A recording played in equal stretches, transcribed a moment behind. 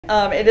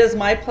It is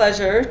my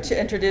pleasure to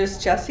introduce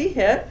Jessie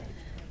Hitt,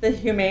 the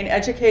Humane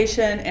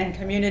Education and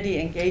Community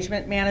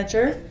Engagement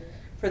Manager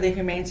for the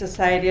Humane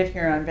Society of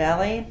Huron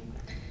Valley.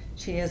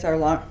 She is our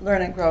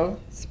Learn and Grow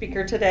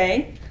speaker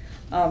today.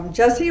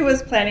 Jessie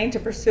was planning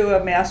to pursue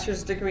a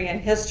master's degree in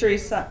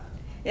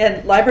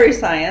library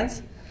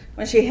science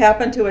when she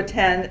happened to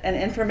attend an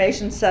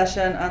information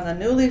session on the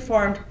newly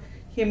formed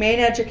Humane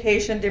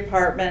Education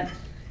Department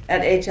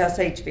at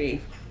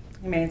HSHV,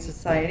 Humane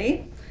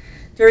Society.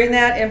 During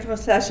that info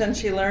session,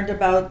 she learned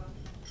about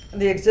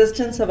the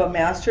existence of a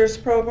master's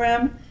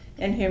program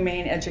in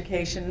humane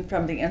education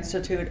from the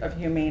Institute of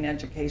Humane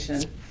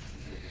Education.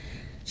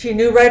 She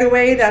knew right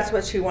away that's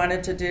what she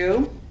wanted to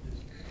do.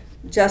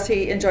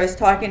 Jessie enjoys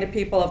talking to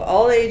people of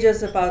all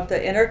ages about the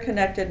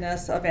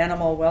interconnectedness of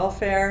animal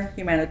welfare,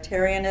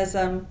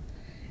 humanitarianism,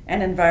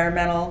 and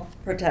environmental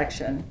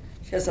protection.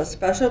 She has a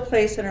special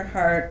place in her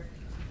heart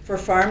for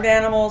farmed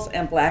animals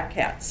and black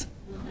cats.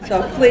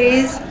 So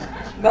please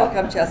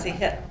welcome Jessie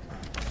Hitt.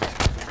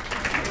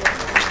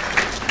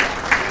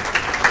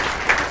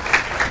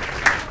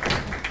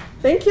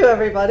 Thank you,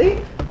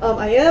 everybody.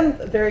 I am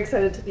very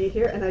excited to be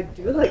here, and I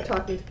do like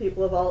talking to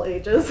people of all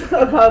ages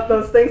about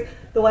those things,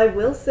 though I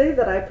will say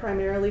that I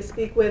primarily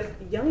speak with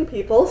young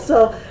people,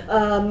 so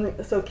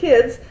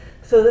kids.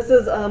 So this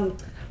is a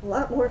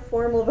lot more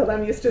formal than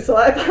I'm used to, so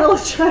I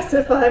apologize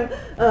if I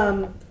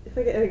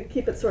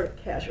keep it sort of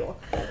casual.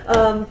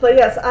 But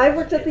yes, I've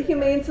worked at the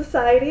Humane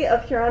Society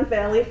of Huron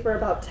Valley for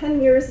about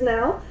 10 years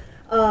now.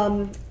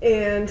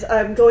 And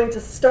I'm going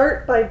to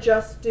start by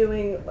just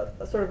doing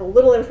sort of a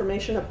little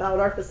information about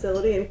our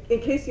facility in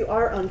case you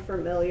are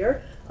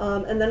unfamiliar.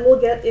 And then we'll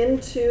get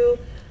into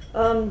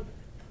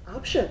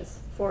options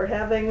for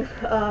having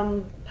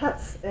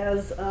pets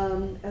as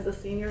a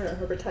senior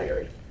or a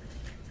retiree.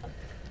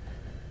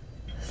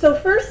 So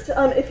first,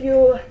 if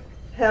you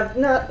have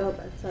not,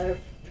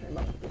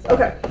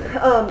 okay.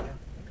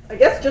 I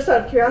guess just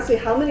out of curiosity,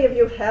 how many of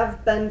you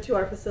have been to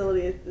our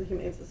facility at the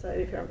Humane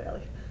Society of Huron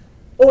Valley?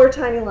 Or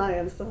Tiny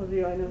Lions? Some of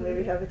you I know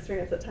maybe have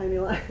experience at Tiny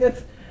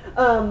Lions.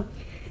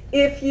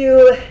 If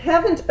you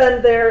haven't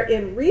been there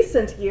in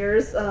recent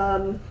years,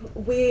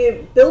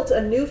 we built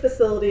a new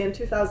facility in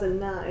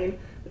 2009,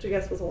 which I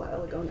guess was a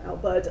while ago now.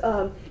 But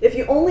if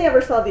you only ever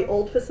saw the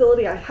old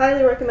facility, I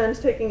highly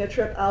recommend taking a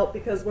trip out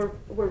because we're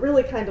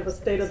really kind of a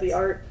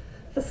state-of-the-art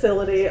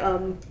facility.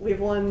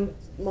 We've won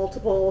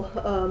multiple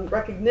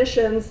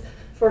recognitions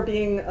for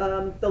being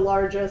the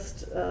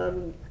largest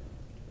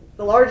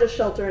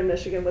shelter in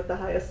Michigan with the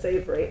highest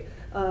save rate,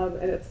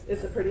 and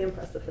it's a pretty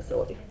impressive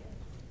facility.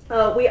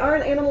 We are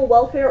an animal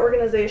welfare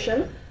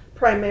organization.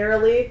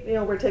 Primarily,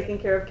 we're taking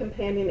care of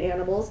companion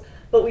animals,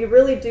 but we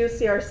really do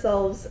see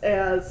ourselves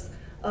as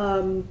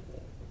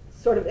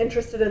sort of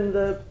interested in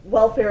the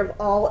welfare of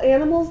all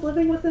animals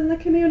living within the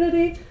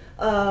community.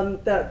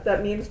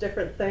 That means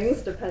different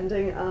things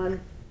depending on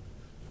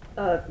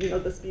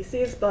the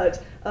species,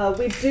 but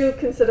we do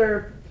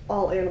consider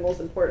all animals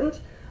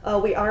important.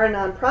 We are a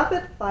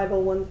nonprofit,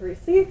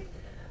 501(c)(3),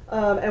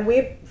 and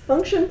we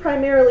function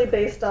primarily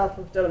based off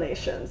of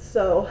donations.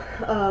 So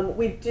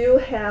we do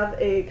have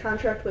a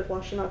contract with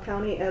Washtenaw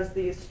County as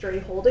the stray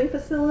holding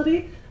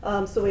facility,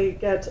 so we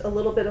get a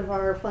little bit of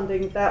our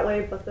funding that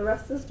way, but the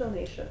rest is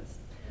donations.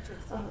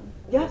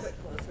 Yes?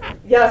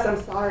 Yes,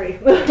 I'm sorry.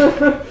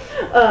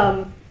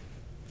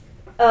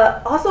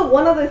 Also,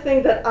 one other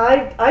thing that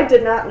I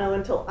did not know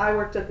until I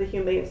worked at the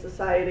Humane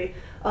Society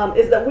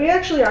is that we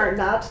actually are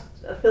not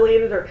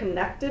affiliated or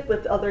connected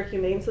with other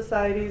humane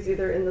societies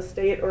either in the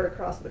state or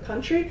across the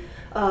country.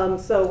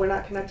 So we're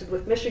not connected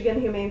with Michigan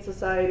Humane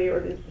Society or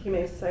the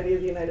Humane Society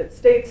of the United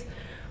States.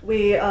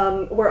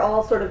 We're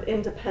all sort of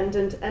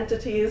independent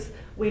entities.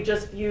 We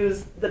just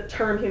use the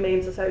term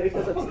Humane Society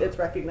because it's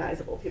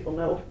recognizable. People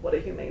know what a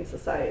Humane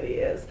Society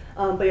is.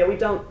 But yeah, we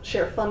don't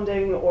share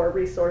funding or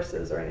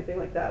resources or anything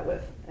like that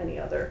with any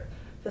other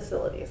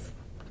facilities.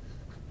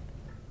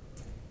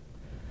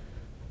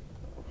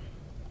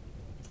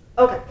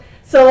 Okay,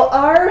 so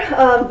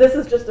this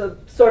is just a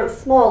sort of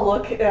small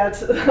look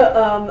at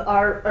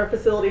our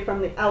facility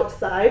from the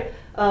outside.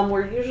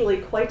 We're usually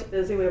quite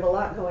busy. We have a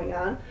lot going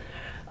on.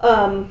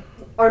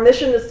 Our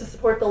mission is to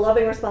support the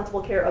loving,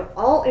 responsible care of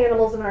all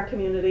animals in our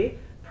community,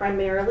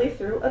 primarily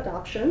through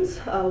adoptions.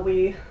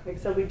 Like I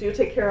said, we do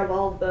take care of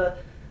all of the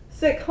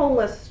sick,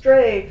 homeless,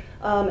 stray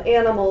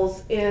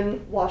animals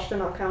in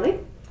Washtenaw County.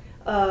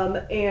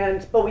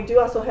 But we do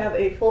also have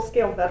a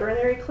full-scale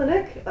veterinary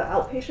clinic,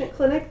 outpatient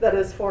clinic that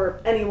is for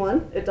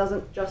anyone. It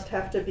doesn't just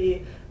have to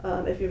be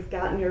if you've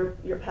gotten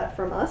your pet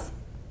from us.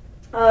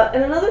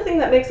 And another thing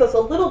that makes us a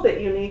little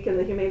bit unique in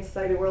the Humane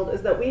Society world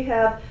is that we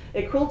have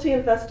a cruelty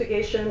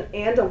investigation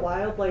and a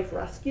wildlife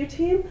rescue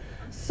team.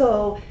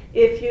 So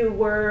if you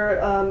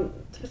were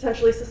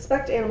potentially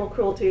suspect animal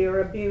cruelty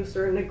or abuse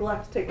or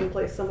neglect taking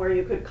place somewhere,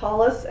 you could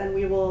call us and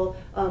we will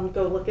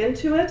go look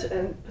into it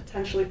and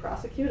potentially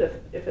prosecute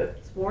if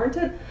it's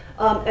warranted.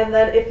 And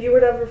then if you were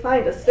to ever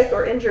find a sick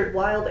or injured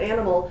wild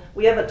animal,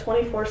 we have a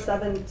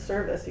 24/7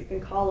 service. You can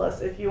call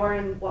us if you are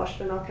in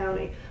Washtenaw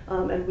County,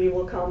 and we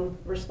will come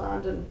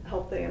respond and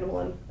help the animal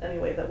in any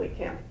way that we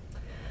can.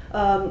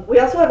 We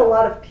also have a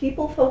lot of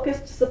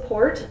people-focused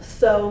support.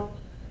 So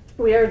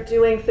we are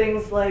doing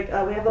things like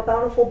we have a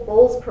Bountiful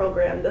Bowls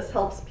program. This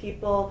helps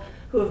people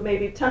who have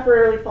maybe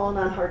temporarily fallen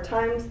on hard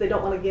times. They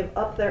don't want to give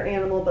up their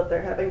animal, but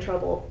they're having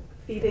trouble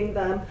feeding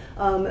them,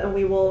 and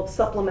we will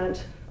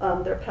supplement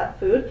their pet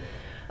food.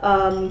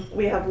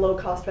 We have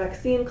low-cost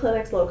vaccine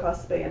clinics,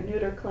 low-cost spay and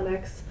neuter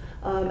clinics,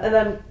 and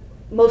then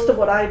most of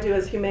what I do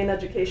is humane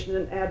education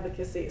and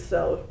advocacy.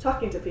 So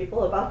talking to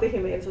people about the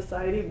Humane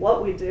Society,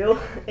 what we do,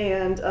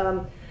 and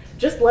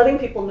just letting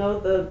people know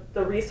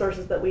the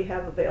resources that we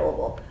have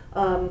available.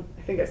 I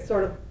think I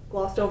sort of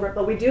glossed over it,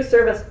 but we do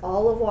service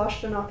all of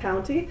Washtenaw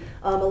County.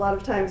 A lot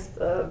of times,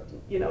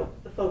 you know,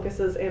 the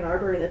focus is Ann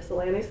Arbor and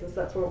Ypsilanti, since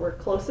that's where we're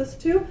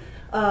closest to.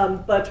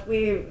 But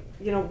we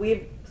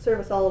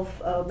service all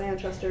of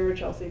Manchester,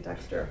 Chelsea,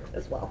 Dexter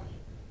as well.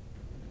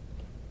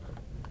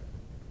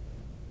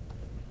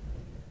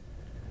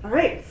 All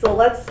right, so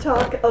let's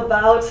talk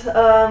about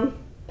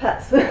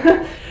pets.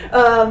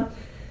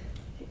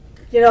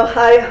 You know,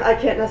 I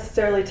can't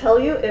necessarily tell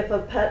you if a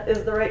pet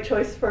is the right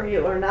choice for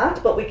you or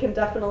not, but we can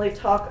definitely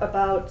talk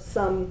about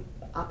some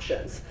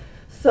options.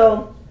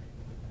 So,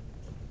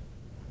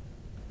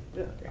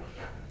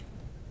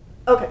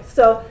 okay,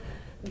 so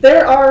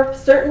there are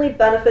certainly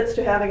benefits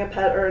to having a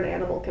pet or an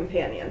animal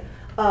companion.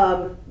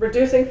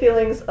 Reducing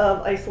feelings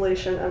of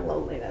isolation and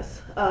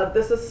loneliness.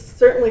 This is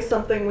certainly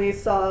something we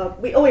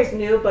always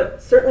knew,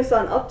 but certainly saw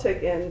an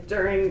uptick in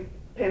during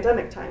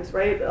pandemic times,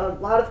 right? A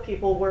lot of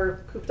people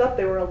were cooped up,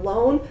 they were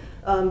alone,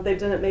 they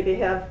didn't maybe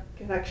have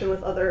connection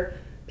with other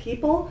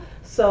people,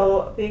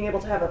 so being able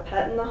to have a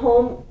pet in the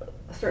home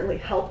certainly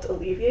helped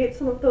alleviate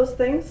some of those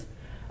things.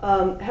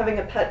 Having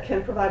a pet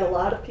can provide a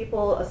lot of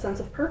people a sense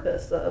of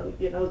purpose.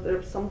 You know,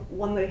 there's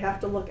someone they have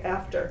to look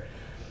after.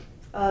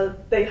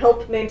 They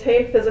help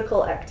maintain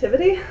physical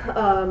activity.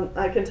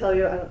 I can tell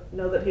you, I don't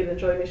know that he'd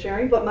enjoy me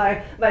sharing, but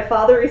my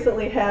father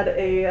recently had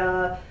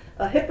a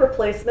hip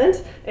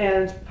replacement,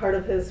 and part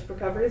of his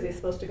recovery is he's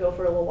supposed to go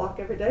for a little walk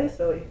every day,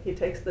 so he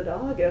takes the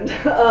dog and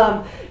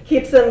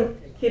keeps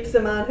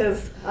him on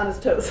his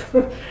toes.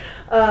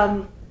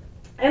 And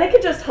it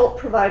can just help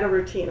provide a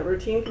routine. A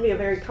routine can be a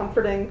very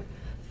comforting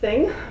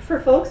thing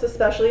for folks,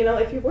 especially, you know,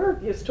 if you were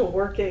used to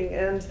working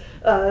and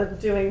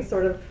doing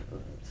sort of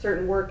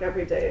certain work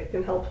every day. It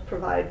can help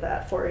provide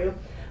that for you.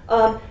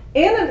 And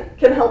it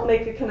can help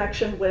make a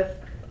connection with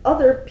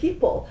other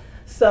people.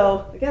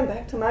 So again,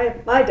 back to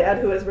my dad,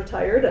 who is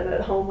retired and at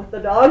home with the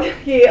dog.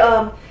 He,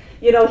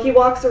 you know, he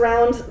walks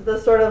around the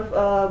sort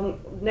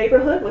of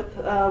neighborhood with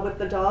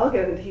the dog,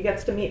 and he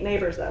gets to meet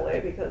neighbors that way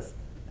because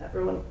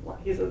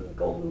he's a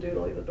golden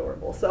doodle, he's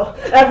adorable. So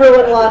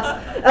everyone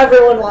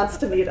wants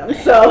to meet him.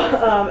 So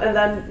and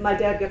then my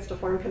dad gets to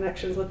form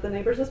connections with the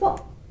neighbors as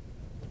well.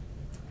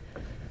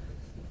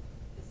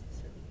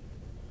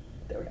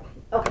 There we go.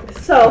 Okay,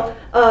 so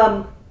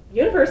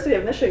University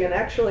of Michigan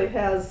actually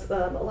has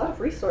a lot of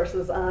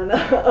resources on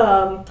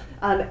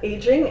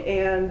aging,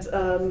 and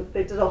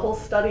they did a whole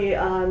study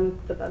on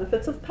the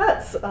benefits of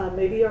pets.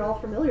 Maybe you're all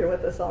familiar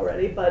with this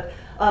already, but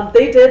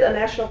they did a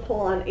national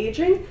poll on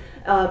aging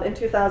in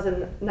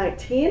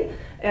 2019,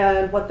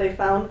 and what they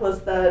found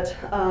was that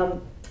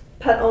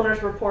pet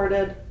owners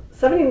reported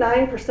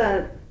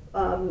 79%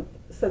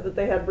 said that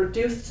they had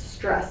reduced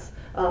stress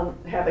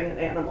having an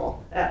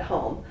animal at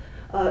home.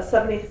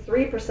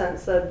 73%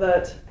 said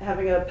that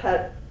having a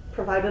pet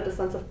provided a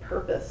sense of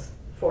purpose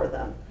for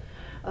them.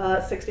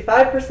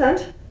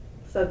 65%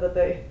 said that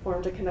they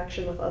formed a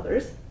connection with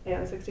others,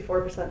 and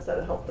 64% said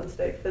it helped them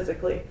stay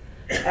physically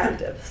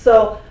active.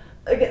 So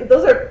again,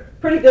 those are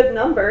pretty good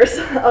numbers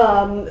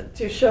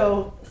to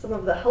show some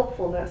of the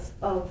helpfulness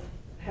of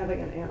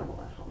having an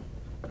animal at home.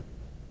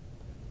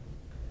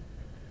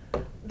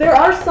 There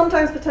are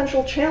sometimes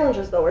potential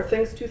challenges, though, or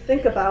things to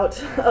think about.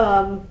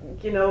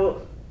 You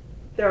know,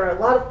 there are a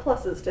lot of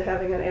pluses to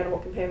having an animal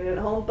companion at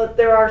home, but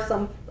there are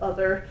some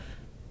other,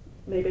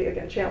 maybe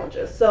again,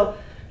 challenges. So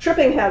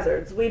tripping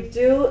hazards, we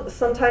do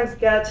sometimes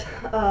get,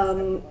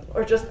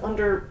 or just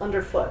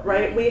underfoot,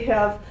 right? We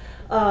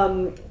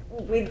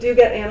do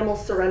get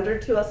animals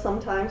surrendered to us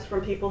sometimes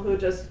from people who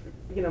just,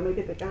 you know,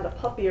 maybe they got a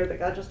puppy or they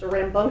got just a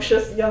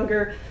rambunctious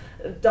younger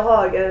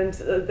dog, and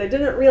they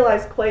didn't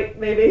realize quite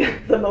maybe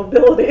the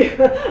mobility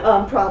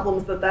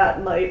problems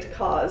that might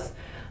cause.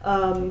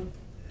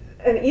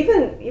 And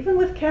even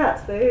with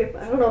cats, I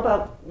don't know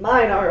about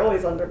mine, are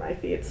always under my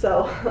feet.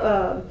 So,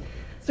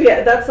 so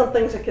yeah, that's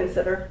something to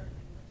consider.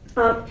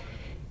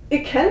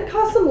 It can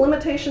cause some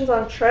limitations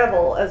on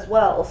travel as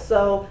well.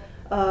 So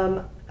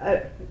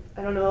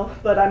I don't know,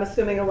 but I'm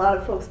assuming a lot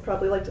of folks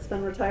probably like to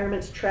spend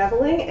retirement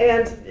traveling,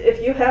 and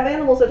if you have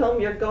animals at home,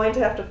 you're going to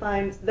have to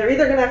find, they're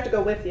either going to have to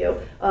go with you,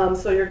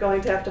 so you're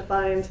going to have to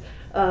find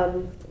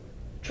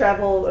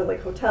travel, or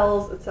like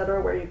hotels, etc.,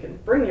 where you can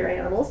bring your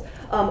animals,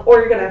 or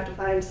you're going to have to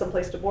find some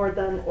place to board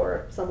them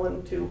or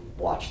someone to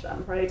watch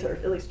them, right, or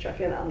at least check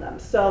in on them.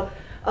 So,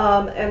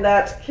 and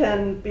that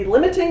can be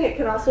limiting. It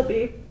can also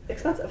be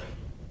expensive,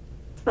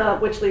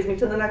 which leads me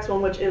to the next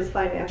one, which is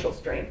financial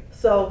strain.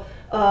 So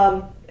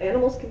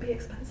animals can be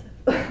expensive.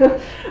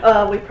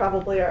 We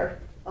probably are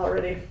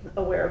already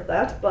aware of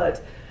that,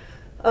 but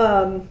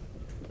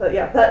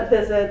yeah, vet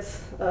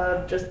visits,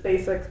 just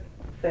basic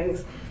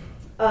things.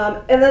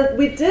 And then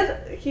we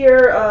did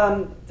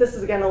hear, this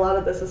is again, a lot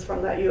of this is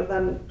from that U of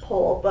M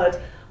poll,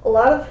 but a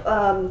lot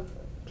of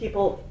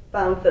people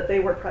found that they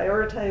were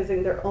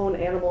prioritizing their own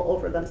animal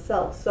over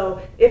themselves.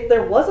 So if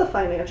there was a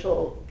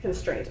financial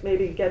constraint,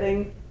 maybe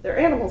getting their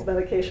animal's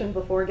medication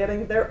before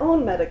getting their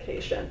own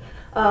medication.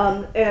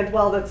 And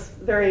while that's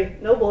very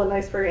noble and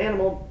nice for your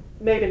animal,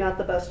 maybe not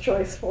the best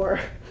choice for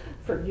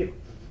you.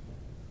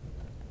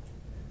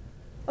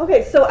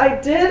 Okay, so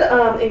I did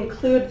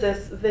include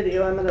this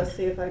video. I'm going to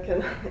see if I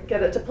can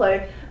get it to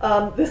play.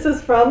 This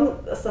is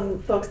from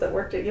some folks that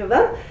worked at U of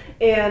M,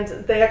 and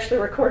they actually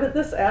recorded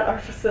this at our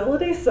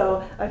facility,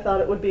 so I thought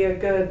it would be a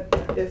good,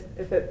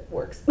 if it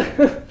works.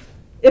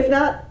 If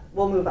not,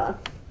 we'll move on.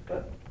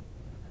 But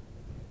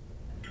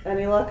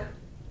any luck?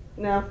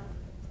 No?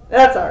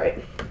 That's all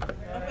right.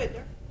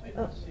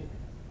 Oh.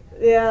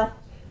 Yeah,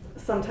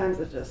 sometimes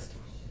it just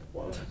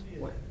won't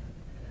work.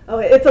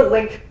 Okay, it's a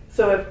link.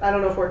 So if, I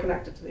don't know if we're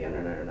connected to the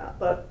internet or not,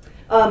 but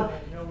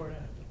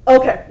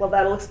okay, well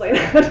that'll explain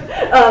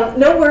it.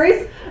 No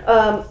worries.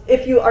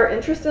 If you are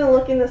interested in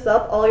looking this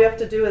up, all you have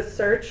to do is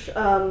search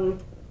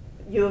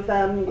U of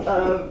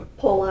M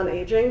poll on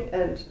aging,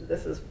 and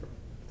this is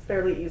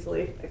fairly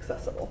easily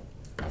accessible.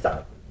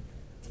 So,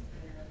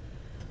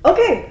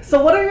 okay,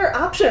 so what are your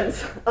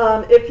options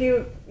if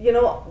you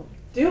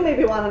do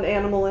maybe want an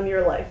animal in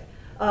your life?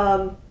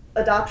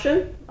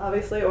 Adoption,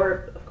 obviously,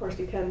 or of course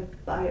you can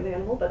buy an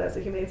animal, but as a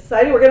humane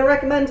society, we're going to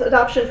recommend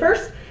adoption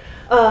first.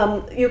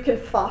 You can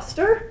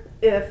foster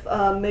if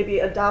maybe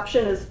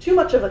adoption is too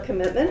much of a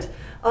commitment,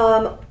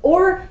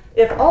 or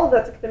if all of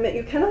that's a commitment,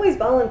 you can always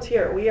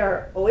volunteer. We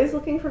are always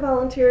looking for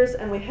volunteers,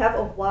 and we have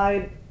a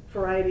wide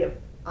variety of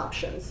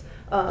options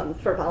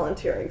for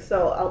volunteering.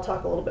 So I'll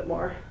talk a little bit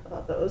more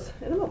about those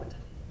in a moment.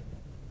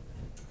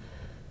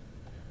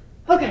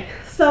 Okay,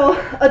 so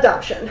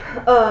adoption.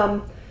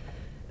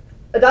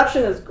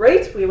 Adoption is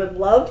great. We would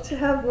love to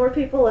have more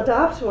people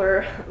adopt.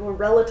 We're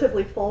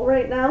relatively full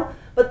right now,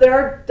 but there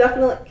are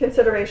definite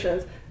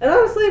considerations. And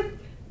honestly,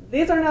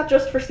 these are not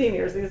just for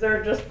seniors. These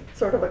are just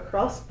sort of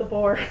across the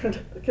board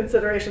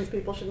considerations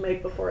people should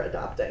make before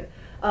adopting.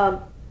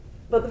 But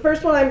the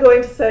first one I'm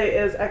going to say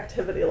is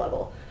activity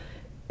level.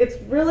 It's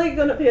really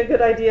going to be a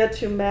good idea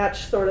to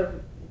match sort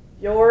of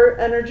your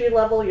energy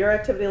level, your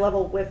activity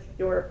level with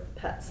your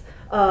pets.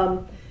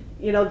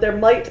 There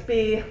might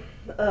be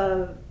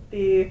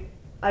the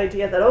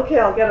idea that, okay,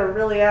 I'll get a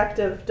really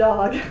active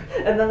dog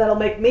and then that'll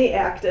make me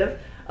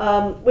active,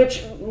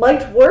 which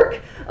might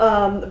work,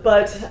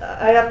 but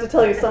I have to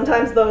tell you,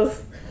 sometimes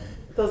those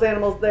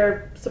animals,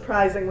 they're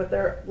surprising with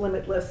their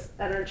limitless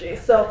energy.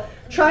 So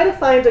try to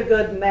find a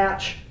good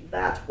match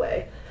that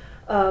way.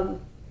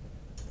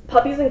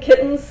 Puppies and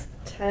kittens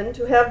tend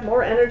to have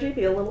more energy,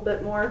 be a little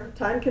bit more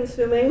time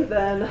consuming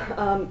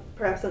than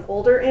perhaps an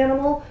older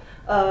animal.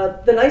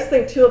 The nice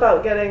thing too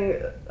about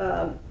getting,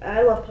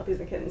 I love puppies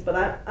and kittens, but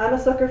I'm a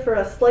sucker for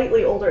a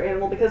slightly older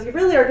animal because you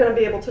really are going to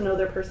be able to know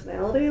their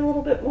personality a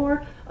little bit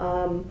more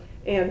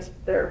and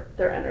their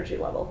energy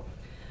level.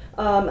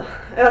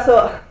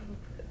 Also,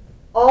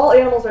 all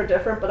animals are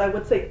different, but I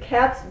would say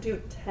cats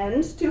do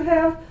tend to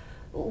have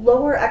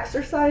lower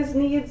exercise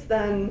needs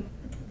than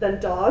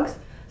dogs.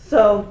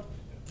 So,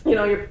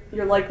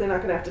 you're likely not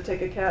going to have to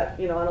take a cat,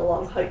 on a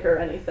long hike or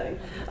anything.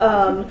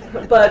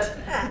 But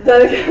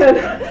then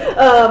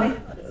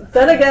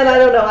again, I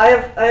don't know.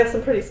 I have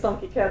some pretty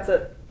spunky cats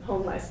at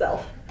home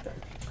myself.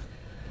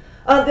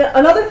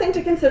 Another thing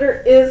to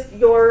consider is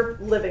your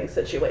living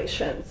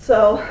situation.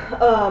 So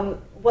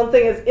one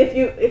thing is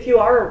if you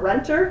are a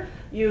renter,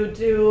 you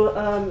do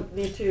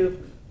need to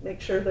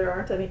make sure there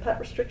aren't any pet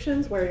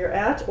restrictions where you're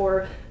at,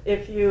 or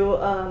if you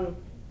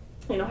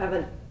have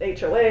an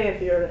HOA,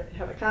 if you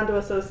have a condo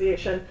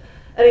association,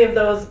 any of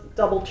those,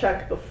 double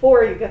check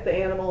before you get the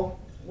animal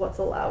what's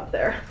allowed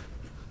there.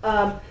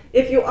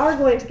 If you are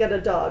going to get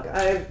a dog,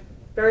 I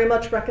very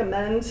much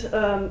recommend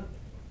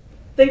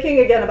thinking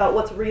again about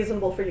what's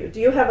reasonable for you. Do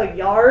you have a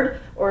yard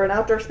or an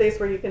outdoor space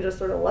where you can just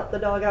sort of let the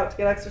dog out to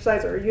get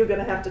exercise, or are you going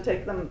to have to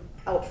take them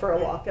out for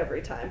a walk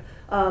every time?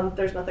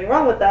 There's nothing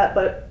wrong with that,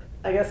 but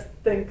I guess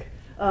think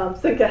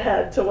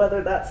ahead to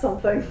whether that's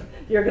something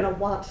you're going to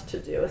want to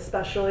do,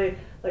 especially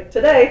like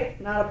today,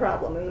 not a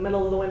problem. In the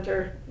middle of the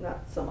winter,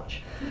 not so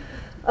much.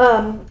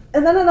 And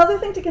then another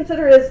thing to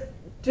consider is,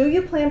 do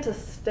you plan to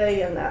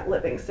stay in that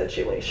living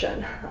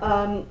situation?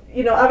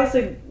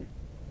 Obviously,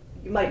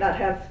 you might not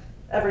have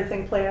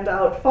everything planned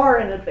out far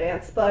in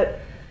advance, but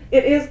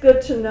it is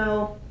good to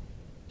know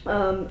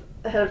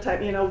ahead of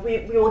time. You know,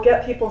 we will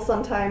get people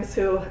sometimes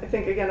who I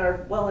think again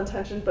are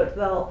well-intentioned, but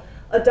they'll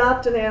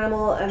adopt an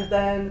animal and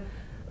then,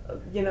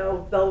 you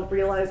know, they'll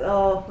realize,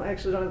 oh, I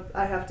actually don't,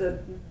 I have to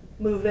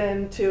move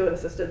into an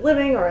assisted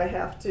living, or I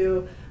have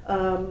to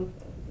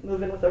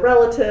move in with a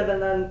relative,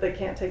 and then they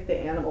can't take the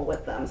animal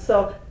with them.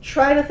 So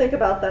try to think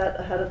about that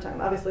ahead of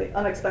time. Obviously,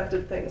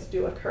 unexpected things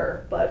do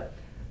occur, but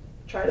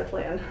try to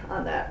plan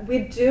on that. We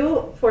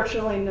do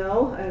fortunately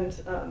know, and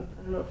I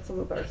don't know if some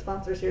of our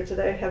sponsors here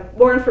today have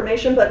more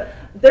information, but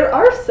there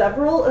are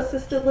several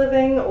assisted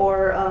living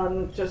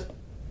or just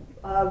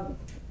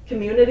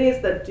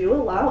communities that do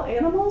allow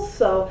animals,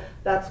 so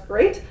that's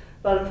great,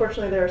 but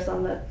unfortunately there are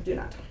some that do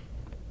not.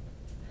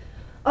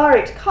 All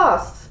right,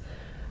 costs.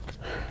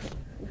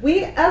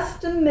 We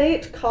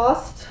estimate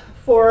cost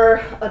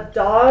for a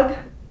dog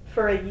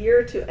for a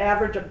year to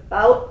average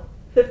about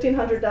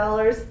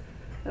 $1,500.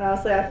 And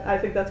honestly, I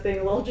think that's being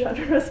a little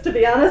generous, to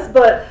be honest,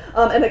 but,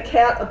 and a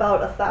cat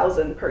about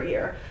 $1,000 per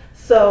year.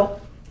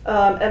 So,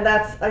 and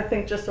that's, I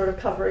think, just sort of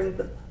covering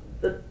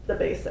the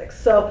basics.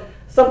 So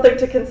something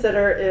to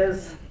consider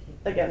is,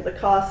 again, the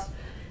cost.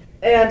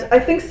 And I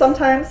think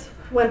sometimes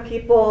when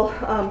people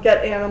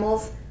get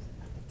animals,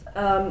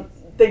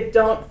 they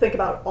don't think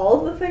about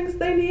all of the things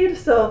they need.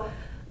 So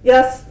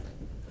yes,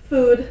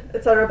 food,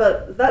 etc.,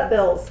 but vet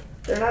bills,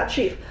 they're not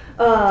cheap.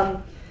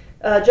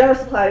 General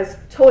supplies,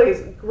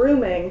 toys,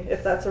 grooming,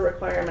 if that's a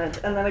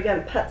requirement, and then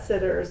again, pet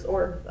sitters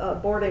or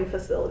boarding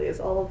facilities,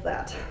 all of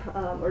that,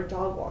 or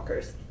dog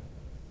walkers.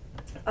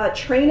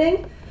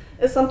 Training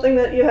is something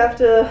that you have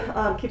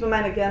to keep in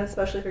mind, again,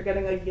 especially if you're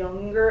getting a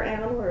younger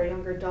animal or a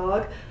younger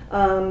dog.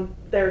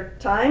 Their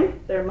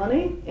time, their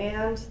money,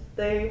 and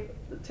they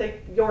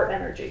take your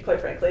energy, quite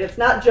frankly. It's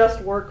not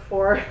just work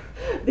for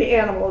the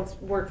animal, it's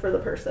work for the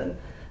person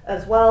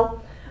as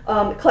well.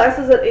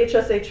 Classes at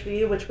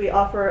HSHV, which we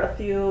offer a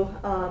few,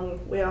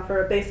 we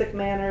offer a basic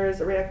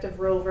manners, a reactive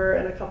rover,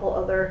 and a couple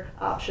other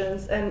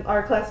options. And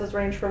our classes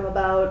range from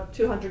about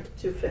 $200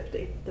 to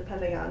 $250,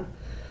 depending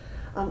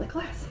on the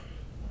class.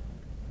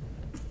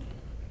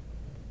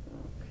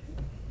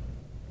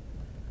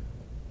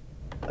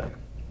 Okay.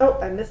 Oh,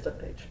 I missed a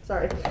page,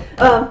 sorry.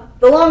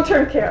 The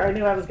long-term care, I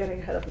knew I was getting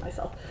ahead of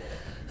myself.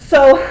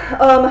 So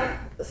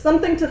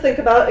something to think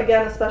about,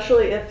 again,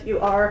 especially if you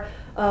are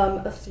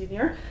a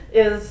senior,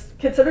 is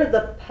consider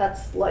the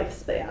pet's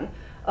lifespan.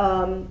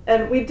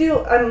 And we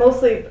do, I've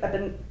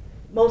been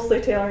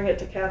mostly tailoring it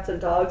to cats and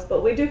dogs,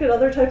 but we do get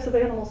other types of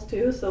animals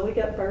too. So we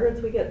get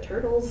birds, we get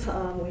turtles,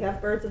 we have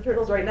birds and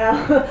turtles right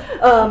now.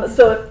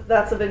 So if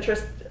that's of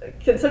interest,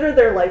 consider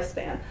their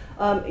lifespan.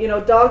 You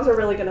know, dogs are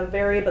really gonna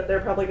vary, but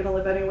they're probably gonna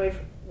live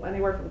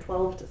anywhere from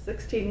 12 to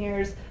 16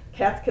 years.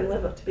 Cats can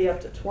live up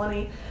to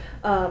 20.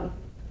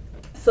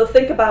 So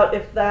think about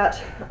if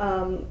that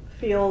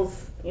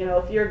feels, you know,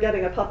 if you're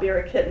getting a puppy or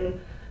a kitten,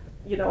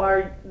 you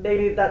know,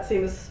 maybe that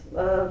seems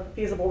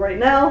feasible right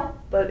now,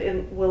 but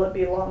will it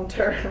be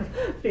long-term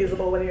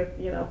feasible when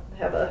you know,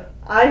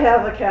 I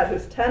have a cat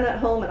who's 10 at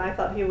home, and I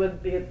thought he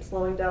would be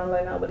slowing down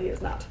by now, but he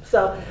is not.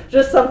 So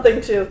just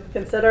something to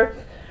consider.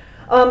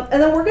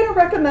 And then we're going to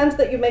recommend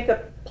that you make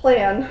a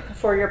plan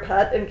for your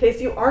pet in case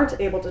you aren't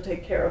able to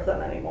take care of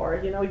them anymore.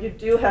 You know, you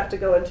do have to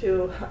go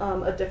into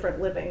a different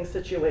living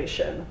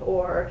situation,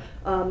 or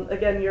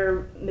again,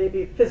 you're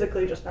maybe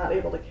physically just not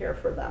able to care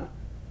for them.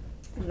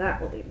 And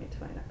that will lead me to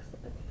my next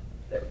slide.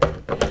 There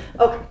we go.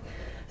 Okay,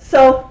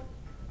 so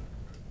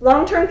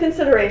long-term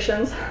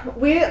considerations.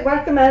 We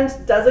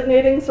recommend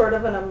designating sort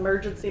of an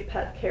emergency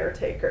pet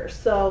caretaker.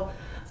 So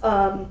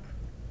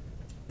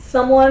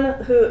someone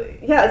who,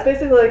 yeah, it's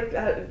basically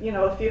like, you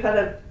know, if you had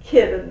a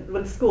kid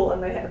in school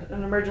and they had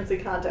an emergency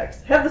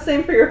contact, have the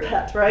same for your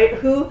pet, right?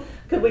 Who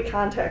could we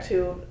contact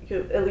who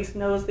at least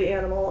knows the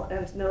animal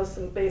and knows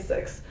some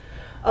basics?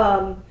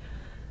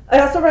 I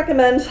also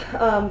recommend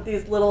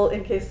these little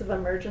in case of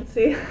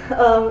emergency.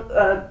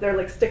 They're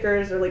like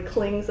stickers or like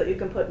clings that you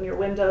can put in your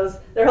windows.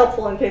 They're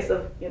helpful in case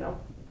of, you know,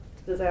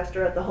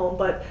 disaster at the home,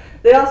 but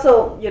they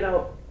also, you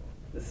know,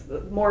 this is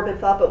a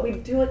morbid thought, but we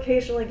do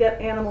occasionally get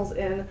animals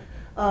in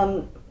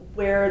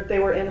where they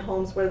were in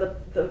homes where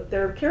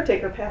their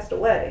caretaker passed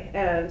away,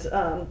 and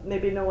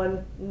maybe no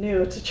one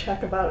knew to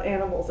check about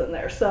animals in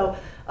there. So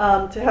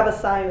to have a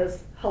sign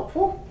is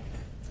helpful.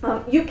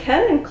 You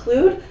can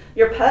include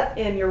your pet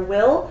in your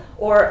will,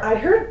 or I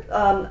heard,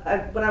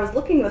 when I was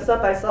looking this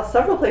up, I saw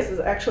several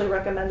places actually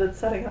recommended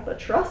setting up a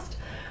trust.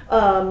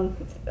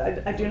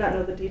 I do not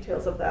know the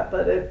details of that,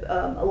 but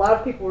a lot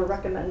of people were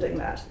recommending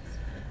that.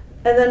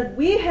 And then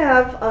we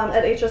have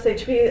at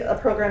HSHV a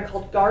program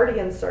called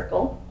Guardian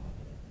Circle.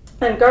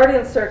 And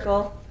Guardian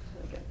Circle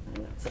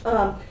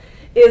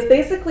is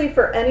basically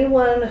for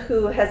anyone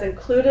who has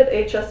included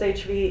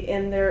HSHV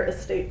in their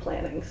estate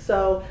planning.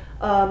 So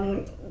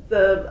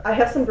I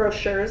have some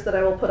brochures that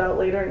I will put out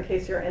later in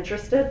case you're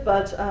interested,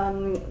 but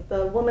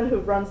the woman who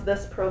runs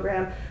this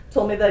program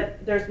told me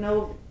that there's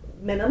no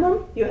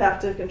minimum you have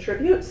to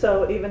contribute.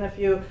 So even if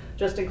you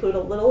just include a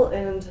little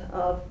and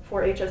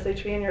for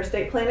HSHV in your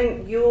estate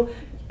planning,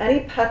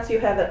 any pets you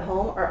have at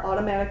home are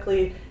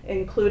automatically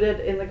included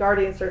in the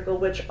guardian circle,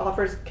 which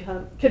offers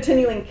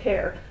continuing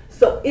care.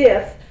 So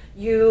if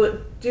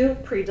you do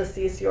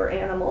predecease your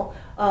animal,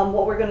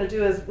 what we're going to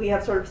do is we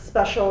have sort of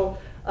special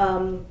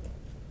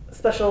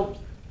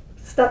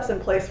steps in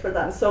place for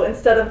them. So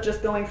instead of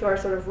just going through our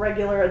sort of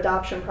regular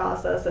adoption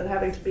process and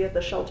having to be at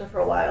the shelter for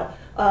a while,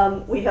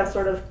 we have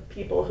sort of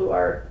people who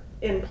are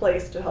in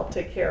place to help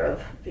take care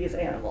of these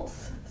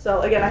animals.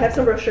 So again, I have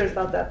some brochures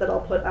about that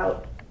I'll put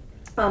out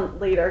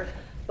later,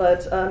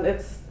 but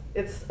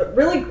it's a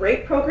really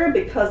great program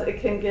because it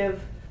can give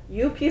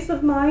you peace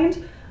of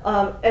mind,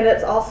 and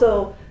it's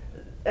also,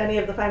 any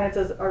of the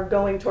finances are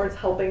going towards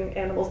helping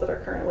animals that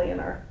are currently in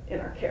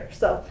our care.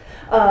 So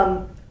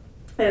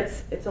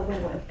it's a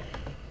win-win.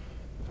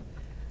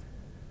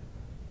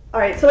 All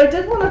right, so I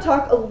did want to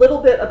talk a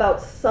little bit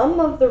about some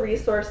of the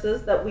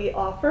resources that we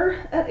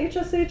offer at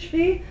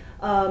HSHV,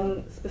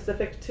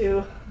 specific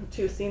to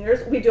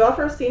seniors. We do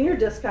offer a senior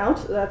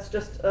discount. That's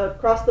just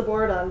across the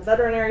board on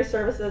veterinary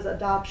services,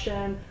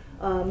 adoption,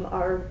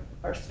 our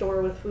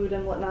store with food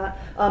and whatnot.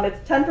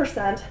 It's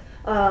 10%,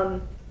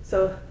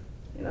 so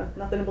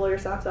nothing to blow your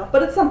socks off,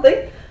 but it's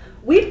something.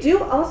 We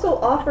do also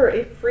offer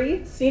a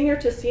free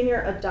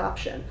senior-to-senior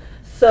adoption.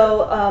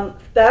 So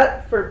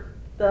that, for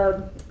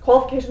the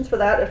qualifications for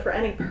that, if for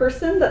any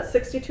person that's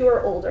 62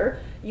 or older,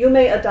 you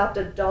may adopt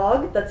a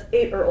dog that's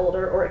 8 or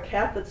older or a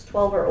cat that's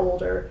 12 or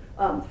older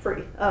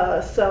free.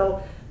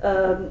 So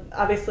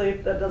obviously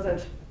that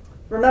doesn't,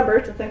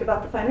 remember to think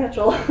about the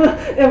financial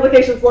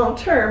implications long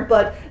term,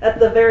 but at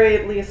the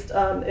very least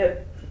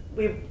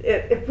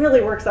it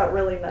really works out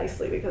really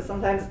nicely, because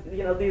sometimes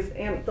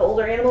the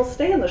older animals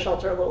stay in the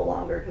shelter a little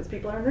longer because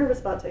people are nervous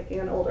about taking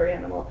an older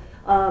animal.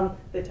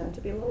 They tend to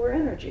be lower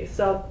energy,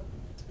 so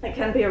it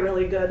can be a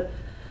really good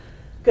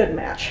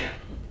match.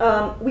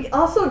 We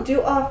also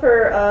do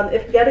offer,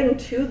 if getting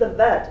to the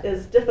vet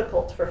is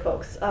difficult for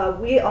folks,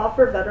 we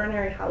offer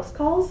veterinary house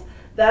calls.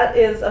 That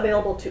is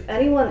available to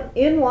anyone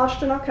in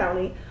Washtenaw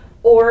County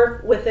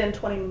or within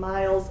 20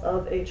 miles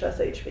of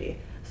HSHV.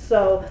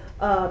 So,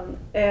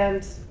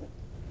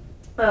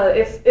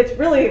 it's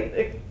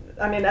really,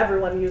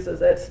 everyone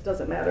uses it.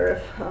 Doesn't matter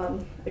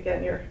if,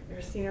 again, you're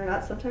a senior or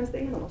not. Sometimes the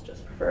animals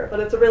just prefer it, but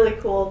it's a really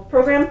cool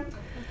program.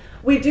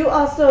 We do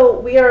also,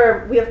 we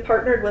have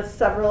partnered with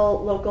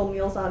several local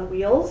Meals on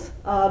Wheels.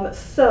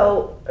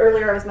 So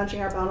earlier I was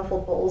mentioning our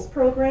Bountiful Bowls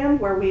program,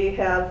 where we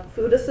have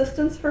food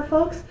assistance for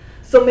folks.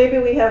 So maybe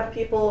we have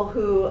people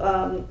who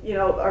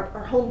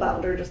are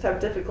homebound or just have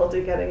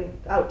difficulty getting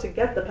out to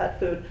get the pet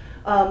food.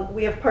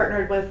 We have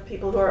partnered with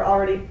people who are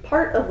already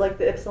part of like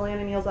the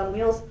Ypsilanti Meals on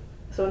Wheels.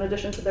 So in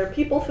addition to their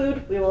people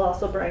food, we will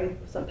also bring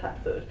some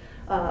pet food.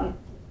 So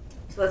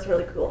that's a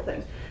really cool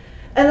thing.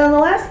 And then the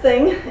last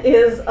thing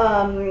is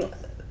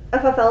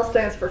FFL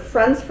stands for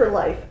Friends for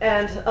Life.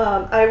 And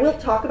I will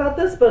talk about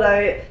this, but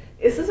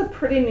this is a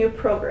pretty new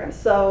program.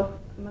 So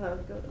I'm going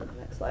to go to the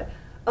next slide.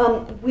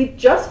 We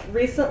just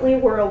recently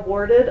were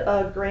awarded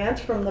a grant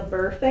from the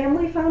Burr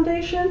Family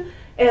Foundation,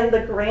 and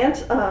the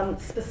grant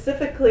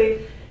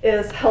specifically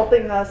is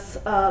helping us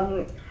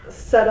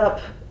set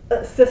up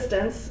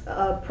assistance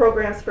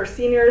programs for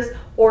seniors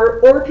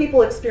or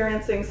people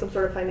experiencing some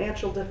sort of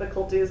financial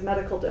difficulties,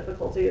 medical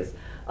difficulties,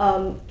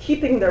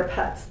 keeping their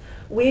pets.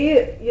 We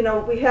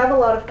have a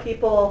lot of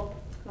people,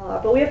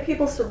 but we have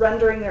people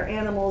surrendering their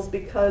animals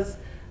because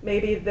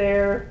maybe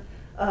they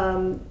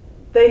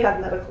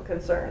have medical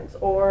concerns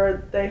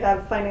or they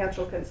have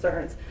financial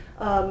concerns,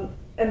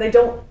 and they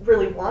don't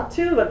really want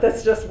to, but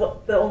that's just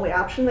the only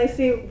option they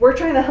see. We're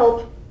trying to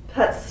help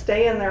pets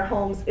stay in their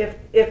homes if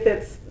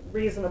it's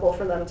reasonable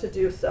for them to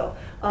do so,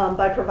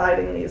 by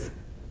providing these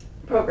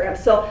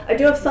programs. So I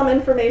do have some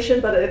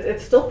information, but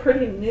it's still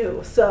pretty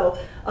new. So,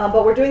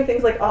 but we're doing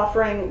things like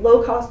offering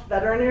low-cost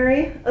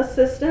veterinary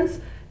assistance,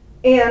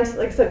 and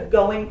like I said,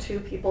 going to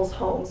people's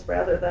homes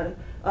rather than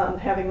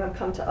having them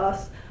come to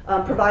us,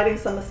 providing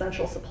some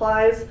essential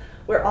supplies.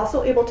 We're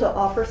also able to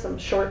offer some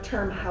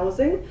short-term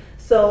housing.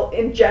 So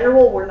in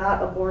general, we're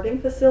not a boarding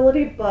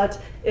facility,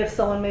 but if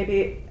someone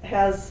maybe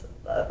has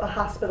a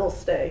hospital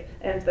stay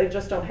and they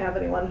just don't have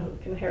anyone who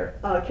can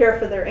care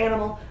for their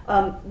animal,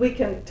 we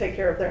can take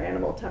care of their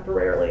animal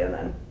temporarily and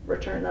then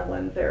return them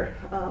when they're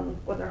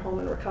home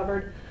and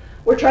recovered.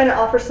 We're trying to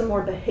offer some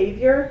more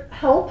behavior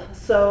help.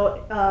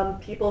 So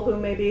people who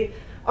maybe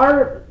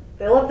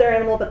they love their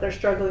animal, but they're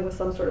struggling with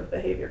some sort of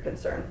behavior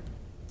concern.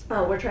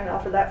 We're trying to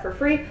offer that for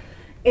free.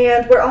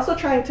 And we're also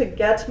trying to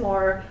get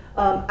more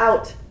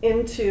out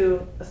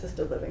into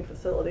assisted living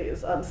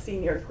facilities,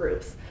 senior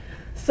groups.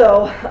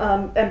 So,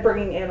 and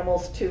bringing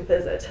animals to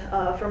visit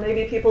for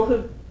maybe people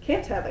who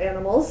can't have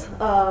animals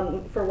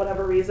for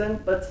whatever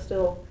reason, but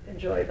still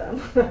enjoy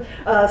them.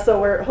 So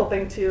we're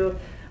hoping to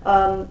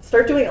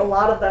start doing a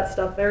lot of that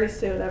stuff very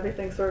soon.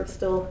 Everything's sort of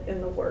still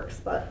in the works,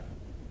 but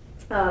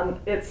I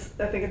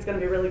think it's going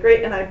to be really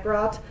great. And I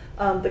brought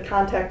the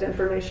contact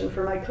information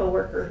for my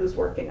coworker who's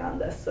working on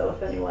this. So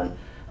if anyone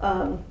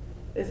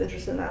is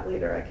interested in that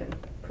later, I can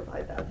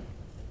provide that.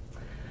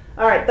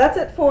 All right, that's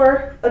it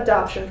for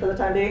adoption for the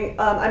time being.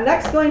 I'm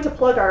next going to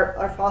plug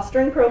our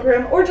fostering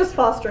program, or just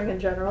fostering in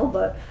general,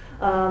 but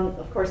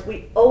of course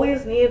we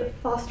always need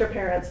foster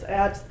parents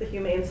at the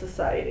Humane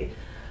Society.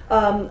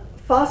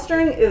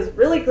 Fostering is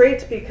really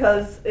great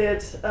because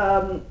it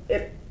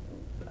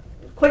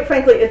quite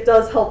frankly, it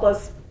does help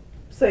us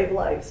save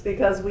lives,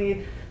 because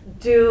we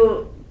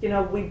do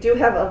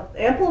have an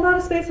ample amount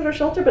of space at our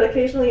shelter, but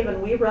occasionally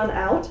even we run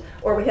out,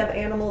 or we have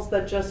animals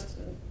that just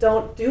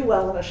don't do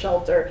well in a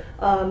shelter,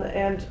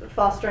 and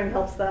fostering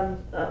helps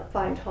them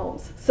find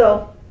homes.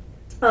 So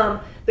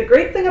the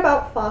great thing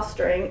about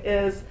fostering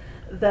is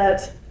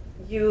that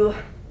you're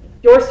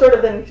sort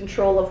of in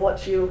control of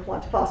what you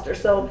want to foster.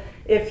 So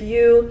if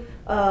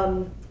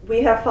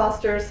we have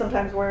fosters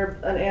sometimes where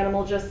an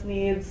animal just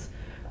needs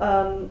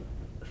a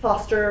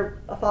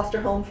foster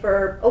home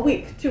for a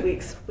week, 2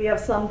 weeks. We have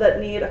some that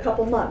need a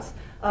couple months.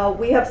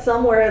 We have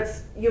some where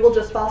you will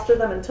just foster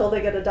them until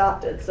they get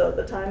adopted, so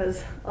the time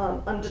is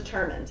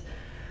undetermined.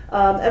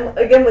 And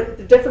again,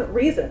 with different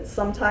reasons.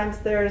 Sometimes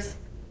there's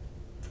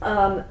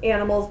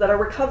animals that are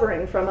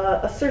recovering from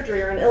a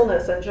surgery or an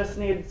illness and just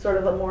need sort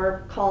of a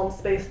more calm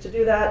space to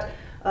do that.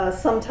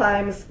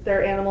 Sometimes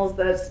they're animals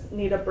that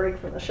need a break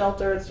from the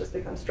shelter, it's just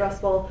become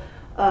stressful.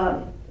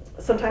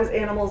 Sometimes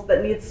animals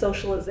that need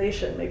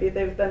socialization. Maybe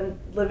they've been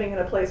living in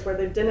a place where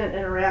they didn't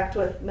interact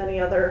with many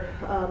other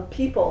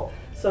people,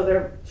 so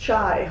they're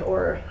shy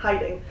or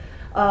hiding.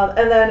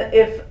 And then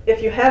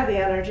if you have the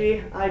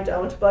energy, I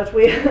don't, but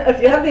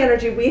if you have the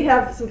energy, we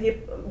have some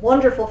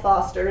wonderful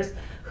fosters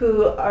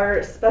who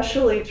are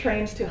specially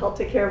trained to help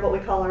take care of what we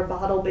call our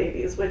bottle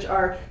babies, which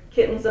are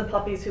kittens and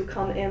puppies who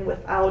come in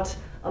without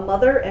a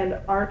mother and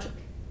aren't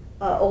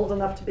old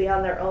enough to be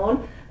on their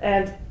own,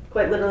 and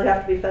quite literally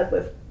have to be fed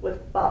with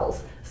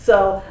bottles.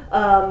 So,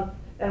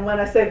 and when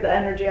I say the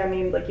energy, I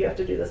mean like you have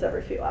to do this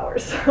every few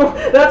hours. So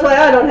that's why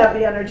I don't have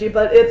the energy,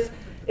 but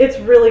it's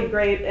really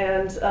great,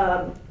 and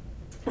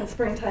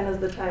springtime is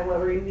the time where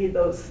we need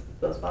those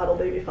bottle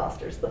baby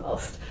fosters the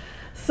most.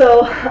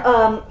 So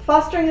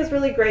fostering is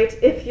really great.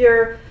 If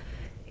you're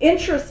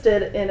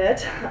interested in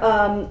it,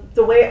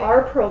 the way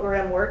our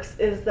program works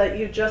is that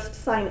you just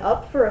sign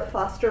up for a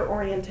foster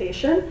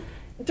orientation.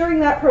 During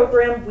that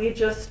program, we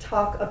just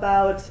talk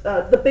about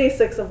the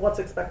basics of what's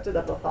expected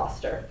of a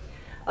foster.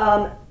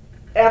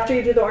 After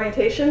you do the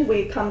orientation,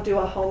 we come do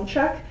a home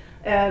check,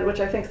 which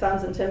I think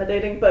sounds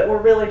intimidating, but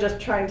we're really just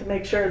trying to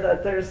make sure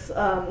that there's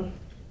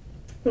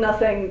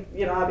nothing,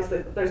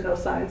 obviously there's no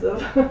signs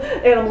of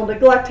animal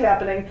neglect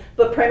happening,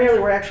 but primarily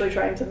we're actually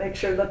trying to make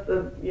sure that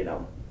the,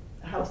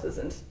 house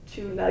isn't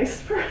too nice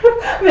for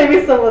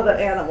maybe some of the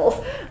animals.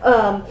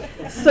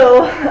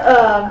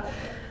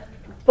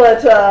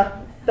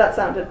 That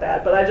sounded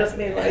bad, but I just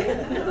mean like,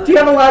 do you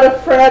have a lot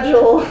of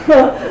fragile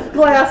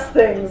glass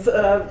things?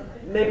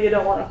 Maybe you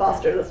don't want to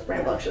foster this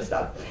rambunctious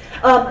dog.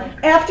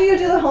 After you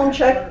do the home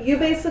check, you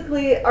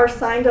basically are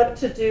signed up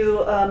to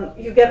do,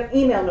 you get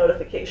email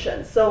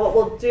notifications. So what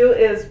we'll do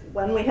is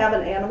when we have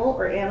an animal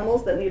or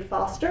animals that need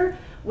foster,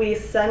 we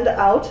send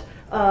out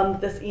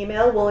this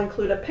email. We'll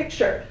include a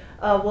picture.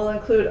 We'll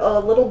include a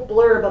little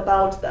blurb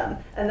about them,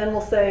 and then we'll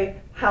say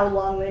how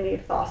long they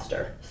need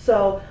foster.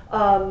 So,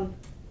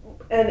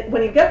 and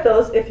when you get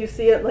those, if you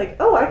see it like,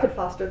 oh, I could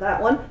foster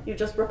that one, you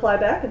just reply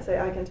back and say,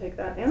 I can take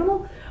that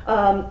animal.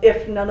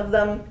 If none of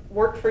them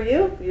work for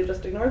you, you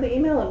just ignore the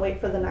email and wait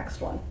for the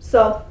next one.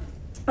 So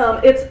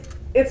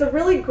it's a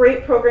really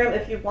great program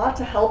if you want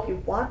to help,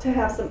 you want to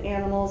have some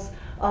animals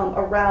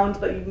around,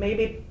 but you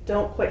maybe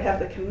don't quite have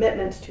the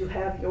commitment to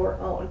have your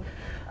own.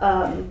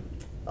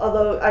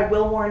 Although I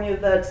will warn you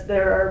that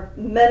there are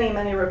many,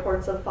 many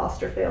reports of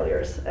foster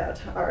failures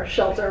at our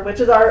shelter, which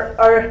is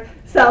our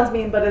sounds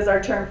mean, but is our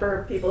term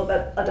for people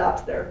that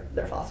adopt their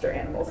foster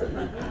animals.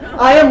 And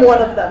I am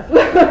one of them.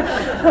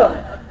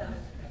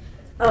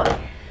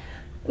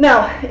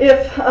 Now,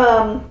 if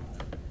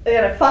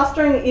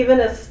fostering even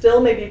is still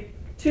maybe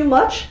too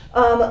much,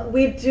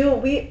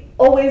 we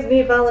always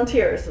need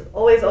volunteers,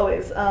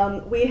 always.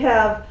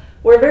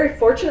 We're a very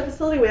fortunate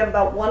facility. We have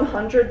about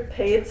 100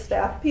 paid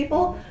staff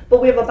people,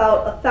 but we have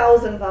about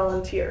 1,000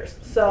 volunteers.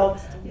 So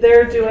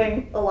they're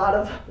doing a lot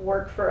of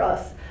work for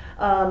us.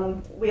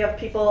 We have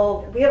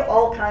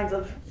all kinds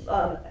of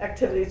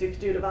activities you can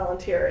do to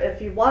volunteer.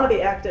 If you want to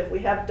be active, we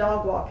have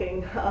dog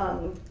walking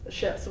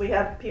shifts. We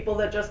have people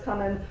that just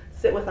come and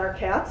sit with our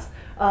cats,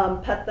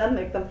 pet them,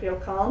 make them feel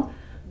calm.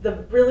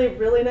 The really,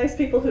 really nice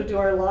people who do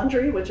our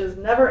laundry, which is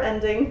never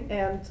ending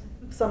and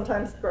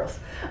sometimes gross.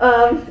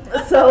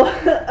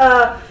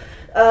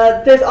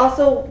 There's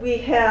also, we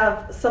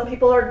have, some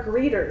people are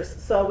greeters.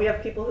 So we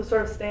have people who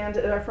sort of stand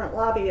at our front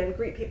lobby and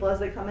greet people as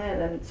they come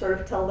in and sort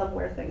of tell them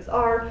where things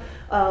are.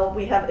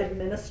 We have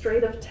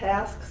administrative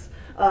tasks.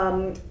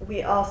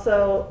 We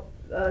also,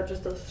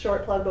 just a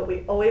short plug, but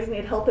we always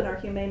need help in our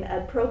Humane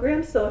Ed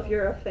program. So if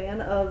you're a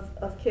fan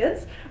of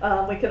kids,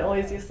 we can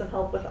always use some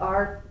help with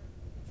our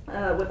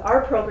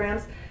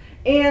programs.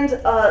 And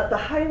the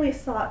highly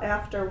sought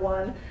after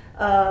one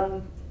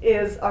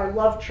is our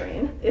Love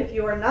Train. If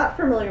you are not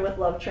familiar with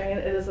Love Train,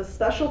 it is a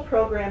special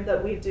program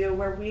that we do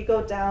where we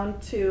go down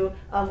to,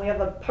 we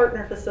have a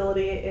partner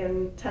facility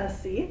in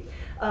Tennessee,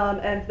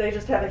 and they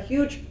just have a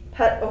huge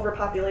pet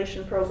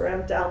overpopulation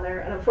program down there,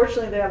 and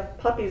unfortunately they have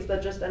puppies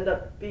that just end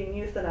up being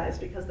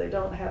euthanized because they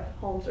don't have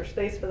homes or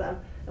space for them,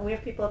 and we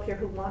have people up here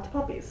who want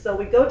puppies. So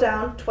we go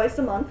down twice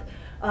a month.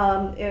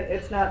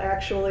 It's not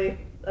actually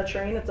a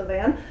train, it's a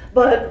van,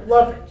 but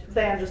Love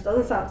Van just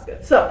doesn't sound as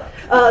good. So,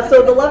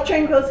 so the Love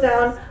Train goes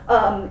down,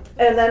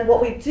 and then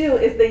what we do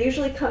is they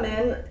usually come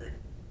in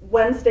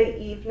Wednesday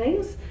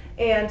evenings,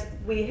 and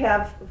we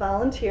have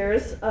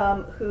volunteers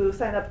who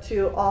sign up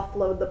to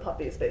offload the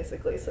puppies,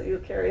 basically. So you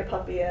carry a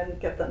puppy in,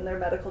 get them their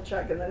medical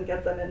check, and then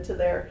get them into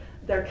their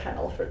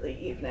kennel for the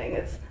evening.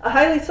 It's a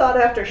highly sought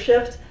after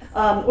shift,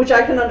 which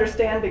I can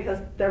understand because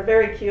they're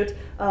very cute,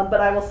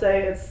 but I will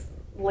say it's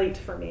late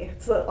for me.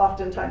 It's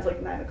oftentimes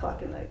like 9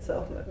 o'clock at night.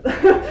 So,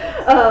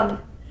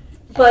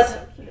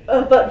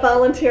 but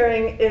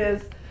volunteering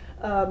is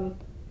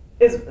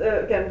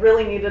again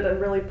really needed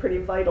and really pretty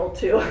vital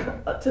to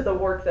the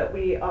work that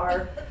we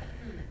are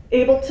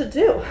able to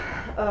do.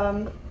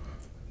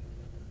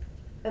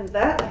 And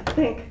that, I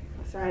think,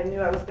 sorry, I knew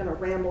I was going to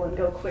ramble and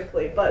go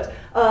quickly, but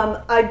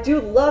I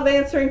do love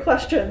answering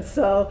questions.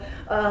 So,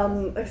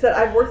 like I said,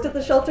 I've worked at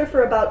the shelter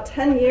for about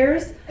 10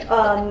 years.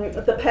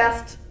 The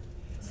past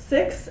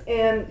 6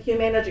 in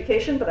humane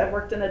education, but I've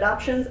worked in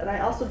adoptions, and I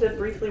also did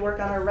briefly work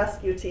on our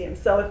rescue team.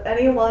 So if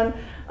anyone,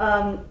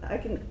 I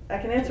can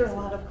answer a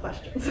lot of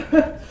questions.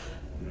 All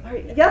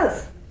right,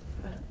 yes.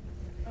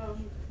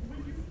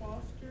 When you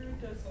foster,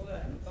 does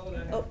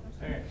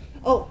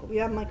Oh, we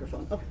have a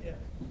microphone. Okay. yeah.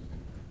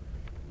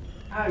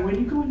 Hi, when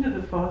you go into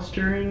the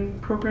fostering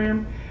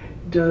program,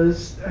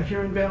 does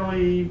Huron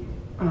Valley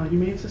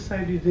Humane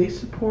Society, do they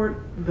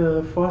support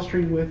the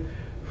fostering with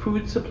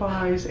food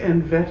supplies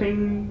and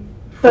vetting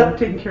for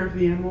taking care of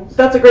the animals?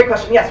 That's a great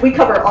question. Yes, we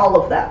cover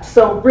all of that.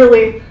 So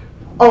really,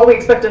 all we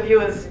expect of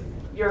you is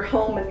your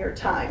home and your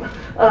time,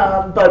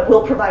 but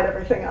we'll provide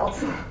everything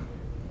else.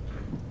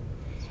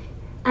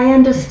 I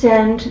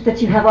understand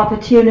that you have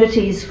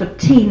opportunities for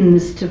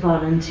teens to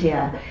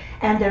volunteer,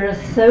 and there are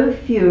so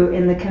few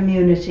in the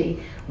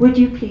community. Would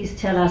you please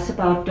tell us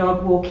about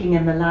dog walking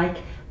and the like,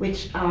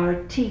 which our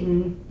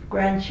teen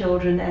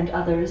grandchildren and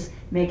others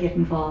may get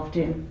involved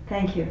in?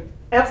 Thank you.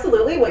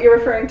 Absolutely. What you're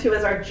referring to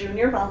is our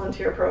junior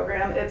volunteer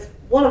program. It's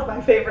one of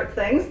my favorite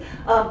things.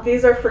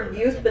 These are for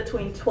youth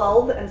between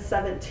 12 and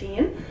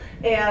 17.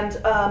 And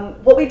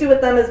what we do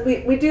with them is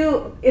we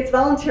do, it's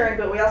volunteering,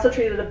 but we also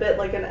treat it a bit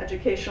like an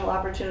educational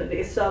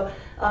opportunity. So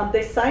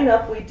they sign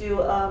up, we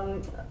do a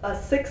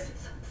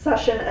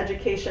 6-session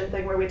education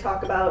thing where we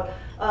talk about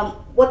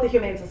what the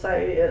Humane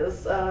Society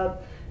is,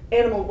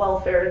 animal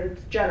welfare in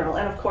general,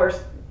 and of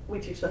course,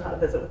 we teach them how to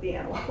visit with the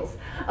animals.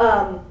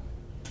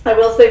 I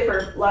will say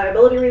for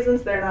liability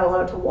reasons, they're not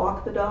allowed to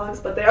walk the dogs,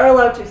 but they are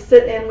allowed to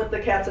sit in with the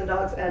cats and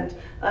dogs and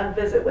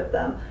visit with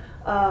them.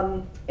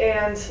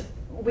 And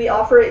we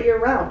offer it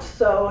year-round,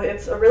 so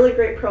it's a really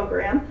great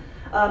program.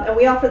 And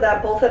we offer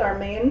that both at our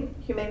main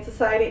Humane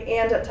Society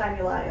and at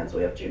Tiny Lions.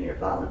 We have junior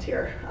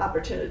volunteer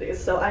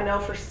opportunities. So I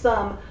know for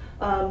some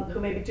who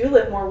maybe do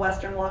live more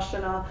western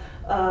Washtenaw,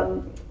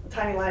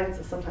 Tiny Lions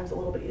is sometimes a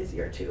little bit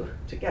easier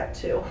to get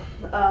to.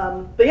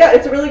 But yeah,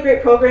 it's a really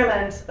great program,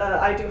 and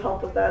I do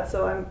help with that,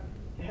 so I'm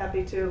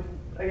happy to,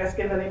 I guess,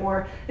 give any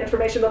more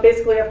information. But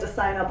basically, you have to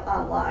sign up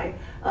online.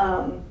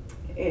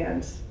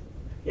 And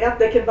yeah,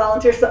 they can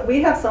volunteer. So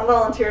we have some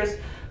volunteers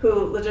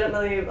who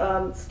legitimately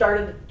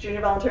started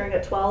junior volunteering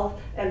at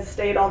 12 and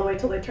stayed all the way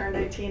till they turned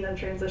 18 and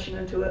transitioned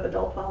into an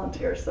adult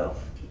volunteer. So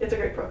it's a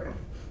great program.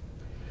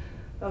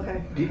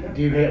 Okay.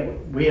 Do you have,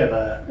 we have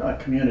a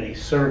community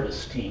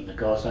service team that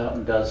goes out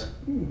and does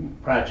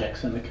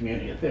projects in the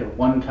community. They're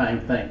one-time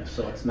things,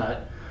 so it's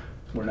not,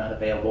 we're not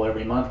available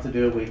every month to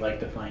do. We'd like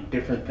to find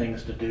different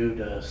things to do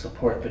to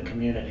support the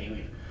community.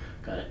 We've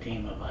got a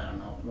team of, I don't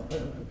know,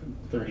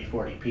 30,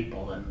 40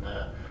 people, and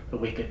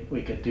but we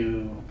could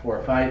do 4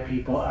 or 5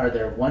 people. Are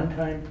there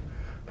one-time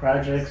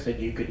projects that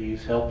you could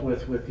use help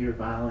with your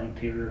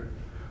volunteer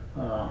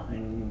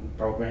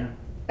program?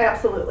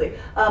 Absolutely.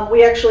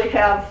 We actually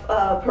have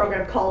a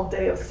program called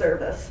Day of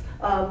Service,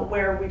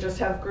 where we just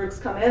have groups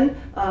come in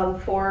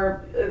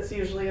for, it's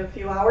usually a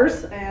few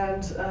hours,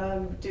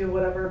 and do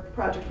whatever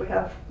project we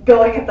have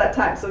going at that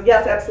time. So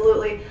yes,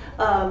 absolutely.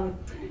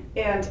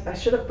 And I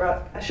should have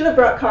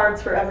brought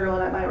cards for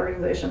everyone at my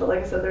organization, but like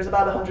I said, there's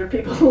about 100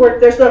 people who work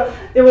there, so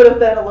it would have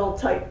been a little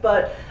tight.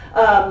 But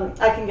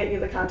I can get you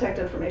the contact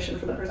information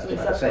for the person who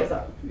sets those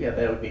up. Yeah,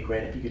 that would be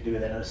great if you could do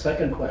that. And a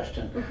second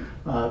question,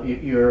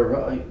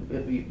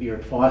 your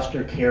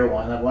foster care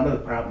one of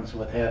the problems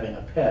with having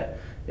a pet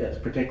is,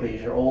 particularly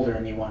as you're older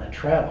and you want to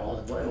travel,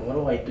 is what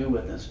do I do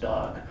with this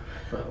dog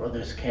or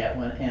this cat?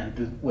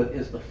 And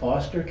is the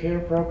foster care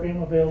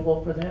program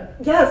available for that?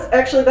 Yes,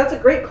 actually, that's a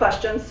great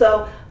question.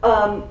 So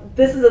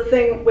this is a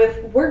thing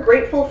with, we're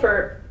grateful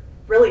for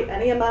really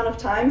any amount of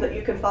time that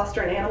you can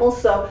foster an animal.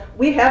 So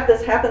we have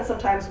this happen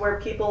sometimes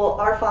where people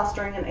are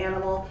fostering an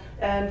animal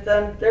and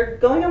then they're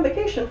going on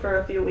vacation for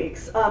a few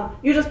weeks.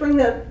 You just bring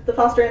the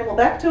foster animal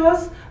back to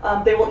us.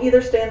 They will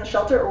either stay in the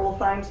shelter or we'll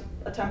find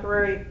a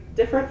temporary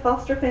different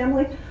foster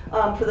family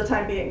for the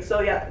time being.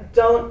 So yeah,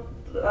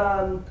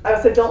 I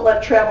would say don't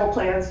let travel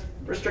plans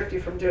restrict you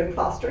from doing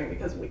fostering,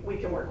 because we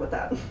can work with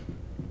that.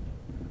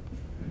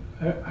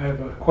 I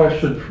have a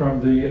question from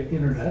the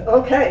internet.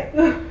 Okay.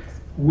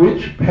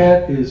 Which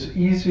pet is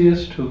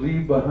easiest to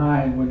leave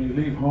behind when you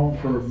leave home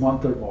for a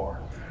month or more?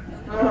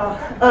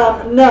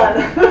 None.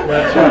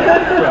 That's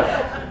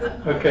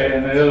right. Okay,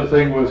 and the other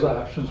thing was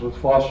options with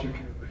foster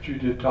care, but you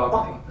did talk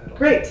about that.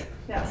 Great,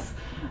 yes.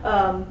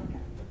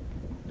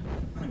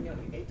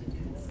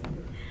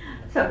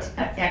 So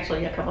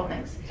actually, a couple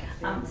things.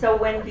 So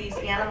when these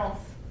animals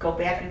go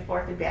back and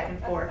forth,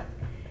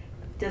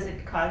 does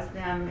it cause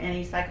them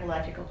any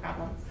psychological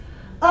problems?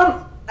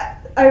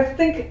 I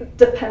think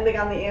depending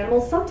on the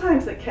animal,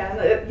 sometimes it can.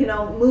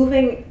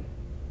 Moving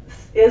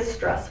is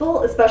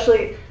stressful,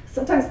 especially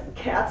sometimes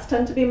cats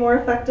tend to be more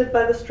affected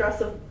by the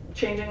stress of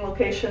changing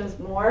locations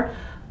more.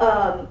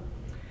 And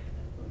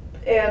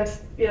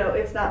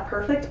it's not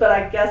perfect, but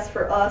I guess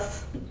for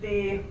us,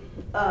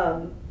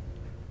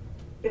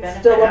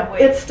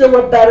 it's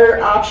still a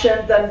better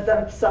option than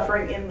them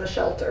suffering in the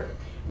shelter.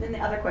 And then the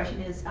other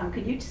question is,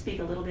 could you speak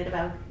a little bit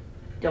about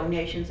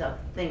donations of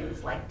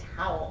things like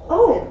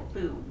towels and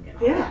food?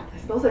 Yeah, I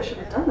suppose I should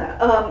have done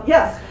that.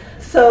 Yes,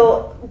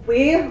 so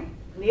we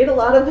need a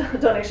lot of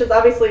donations.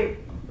 Obviously,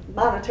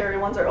 monetary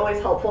ones are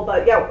always helpful,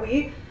 but yeah,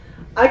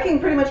 I can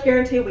pretty much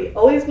guarantee we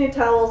always need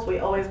towels, we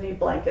always need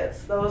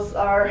blankets. Those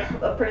are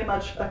pretty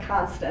much a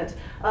constant.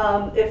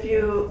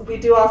 We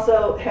do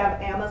also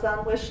have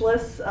Amazon wish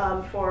lists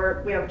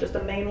we have just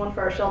a main one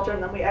for our shelter,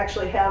 and then we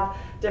actually have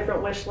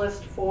different wish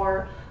lists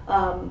for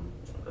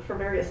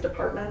various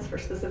departments for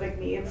specific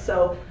needs.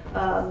 So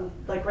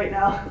like right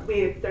now,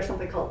 there's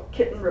something called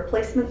kitten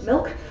replacement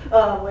milk,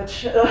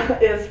 which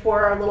is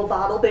for our little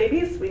bottle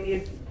babies. We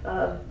need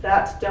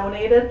that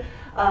donated.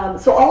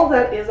 So all of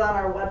that is on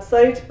our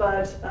website,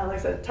 but like I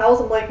said,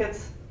 towels and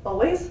blankets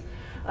always.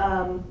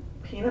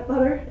 Peanut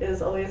butter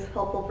is always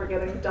helpful for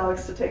getting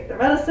dogs to take their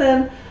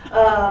medicine.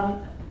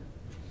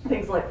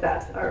 Things like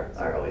that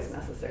are always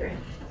necessary.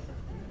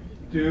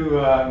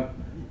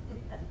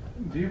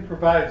 Do you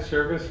provide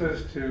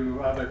services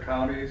to other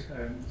counties?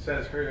 And it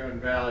says Huron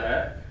Valley.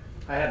 I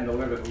happen to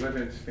live in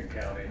Livingston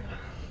County.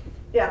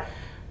 Yeah,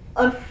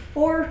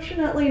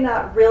 unfortunately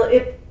not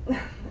really.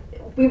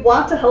 We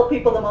want to help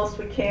people the most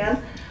we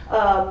can.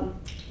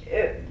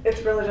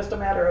 It's really just a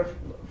matter of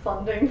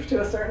funding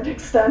to a certain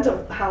extent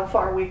of how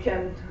far we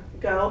can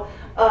go.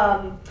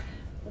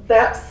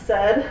 That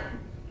said,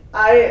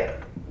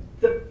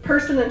 the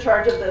person in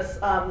charge of this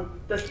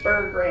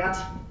BRG grant,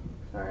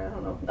 sorry, I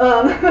don't know.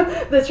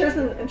 The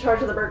person in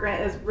charge of the BRG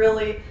grant is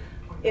really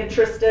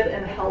interested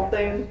in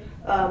helping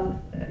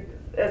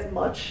as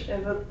much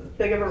in as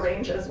big of a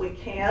range as we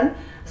can.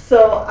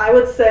 So I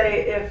would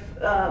say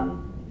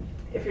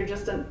if you're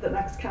just in the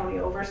next county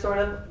over, sort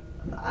of,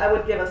 I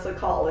would give us a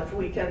call if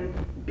we can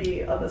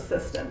be of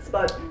assistance.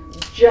 But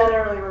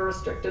generally, we're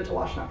restricted to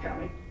Washtenaw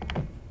County.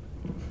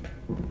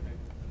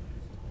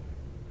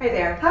 Hi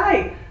there.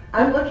 Hi.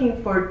 I'm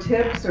looking for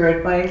tips or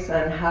advice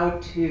on how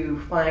to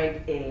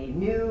find a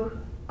new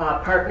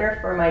partner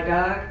for my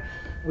dog.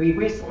 We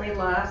recently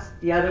lost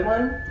the other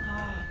one,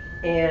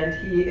 and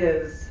he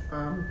is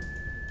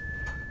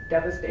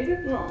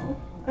devastated. Oh,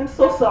 I'm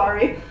so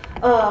sorry.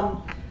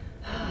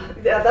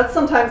 Yeah, that's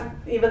sometimes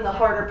even the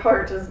harder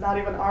part, is not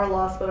even our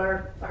loss, but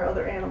our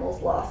other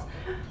animals' loss.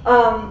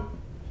 I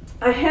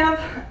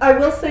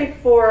will say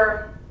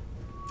for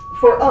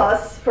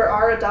us, for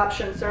our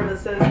adoption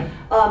services,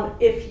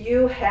 if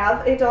you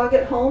have a dog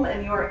at home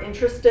and you are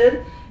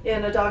interested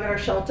in a dog at our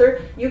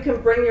shelter, you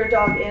can bring your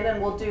dog in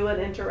and we'll do an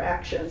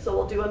interaction. So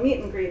we'll do a meet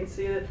and greet and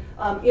see,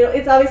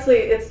 it's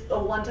obviously a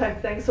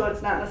one-time thing, so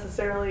it's not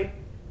necessarily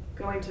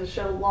going to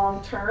show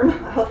long-term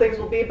how things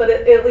will be, but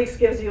it at least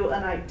gives you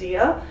an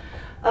idea.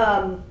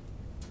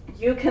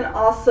 You can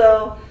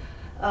also,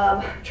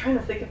 I'm trying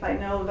to think if I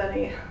know of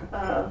any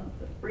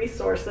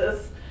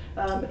resources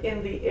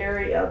in the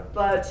area,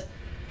 but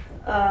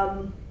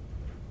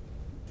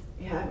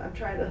yeah,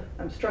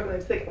 I'm struggling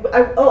to think.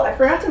 I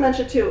forgot to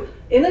mention too,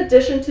 in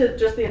addition to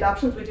just the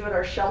adoptions we do at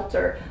our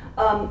shelter,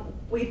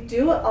 we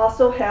do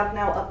also have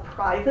now a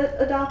private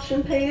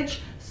adoption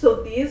page.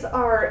 So these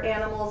are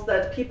animals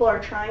that people are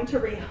trying to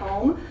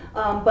rehome,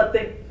 but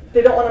they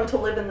don't want them to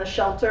live in the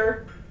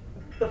shelter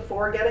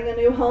before getting a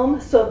new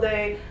home. So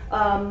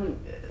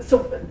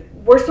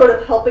we're sort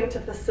of helping to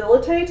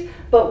facilitate,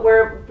 but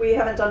we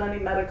haven't done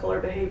any medical or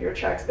behavior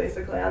checks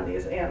basically on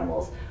these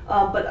animals.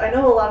 But I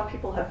know a lot of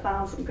people have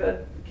found some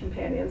good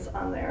companions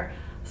on there.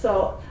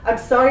 So I'm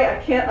sorry, I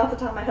can't off the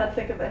top of my head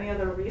think of any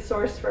other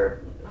resource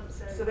for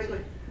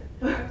specifically.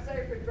 I'm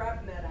sorry for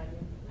dropping that on you.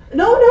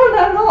 No,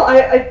 not at all.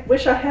 I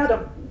wish I had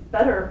a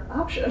better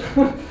option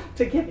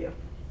to give you.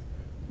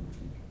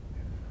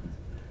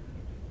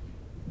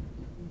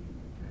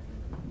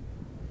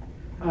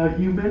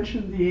 You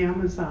mentioned the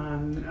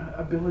Amazon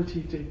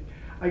ability to,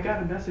 I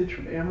got a message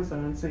from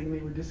Amazon saying they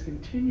were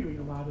discontinuing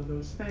a lot of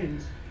those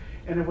things.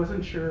 And I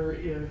wasn't sure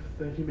if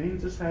the Humane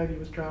Society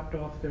was dropped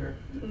off their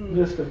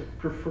list of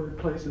preferred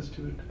places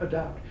to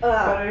adopt.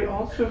 But I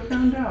also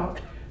found out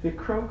that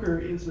Kroger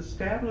is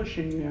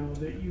establishing now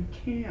that you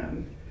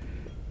can,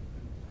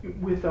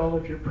 with all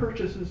of your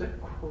purchases at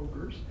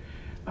Kroger's,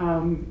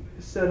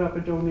 set up a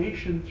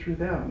donation through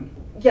them.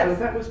 Yes.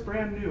 So that was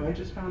brand new. I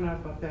just found out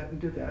about that and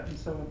did that. And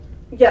so.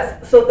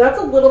 Yes, so that's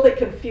a little bit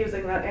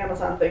confusing, that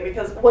Amazon thing,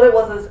 because what it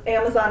was is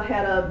Amazon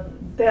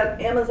they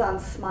had Amazon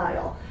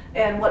Smile.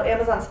 And what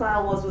Amazon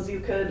Smile was you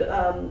could,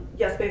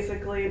 yes,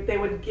 basically they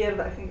would give,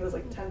 I think it was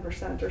like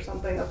 10% or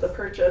something of the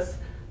purchase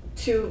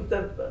to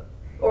the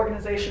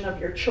organization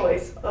of your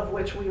choice, of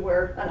which we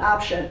were an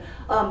option.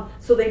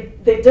 So they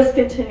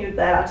discontinued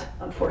that,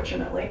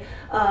 unfortunately.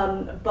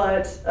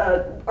 But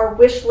our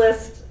wish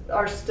list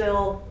are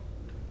still,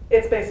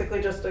 it's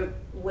basically just a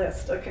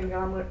list, a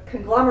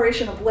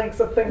conglomeration of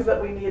links of things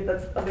that we need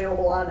that's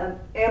available on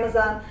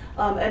Amazon,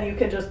 and you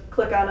can just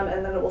click on them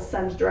and then it will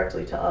send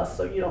directly to us,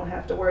 so you don't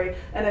have to worry,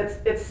 and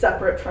it's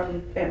separate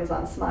from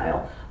Amazon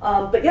Smile.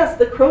 But yes,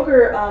 the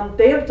Kroger,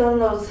 they have done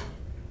those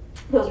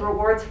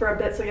rewards for a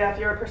bit. So yeah, if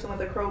you're a person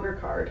with a Kroger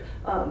card,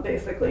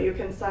 basically you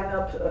can sign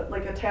up,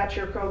 like attach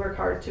your Kroger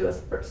card to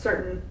a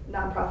certain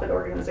nonprofit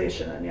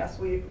organization, and yes,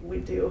 we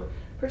do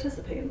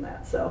participate in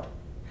that. So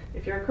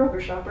if you're a Kroger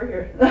shopper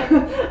here,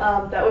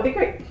 that would be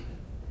great.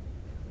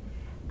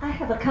 I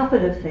have a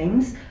couple of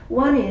things.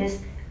 One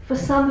is, for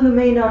some who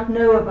may not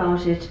know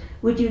about it,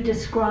 would you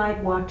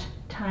describe what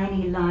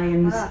Tiny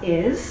Lions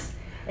is?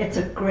 It's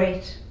a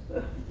great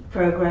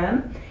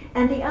program.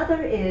 And the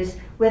other is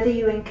whether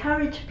you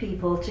encourage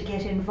people to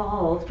get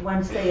involved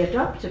once they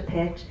adopt a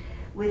pet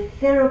with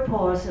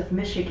Therapaws of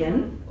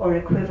Michigan, or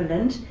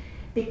equivalent,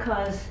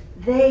 because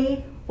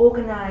they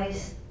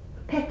organize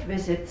pet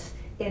visits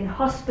in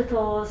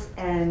hospitals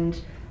and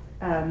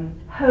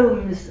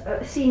homes,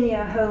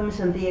 senior homes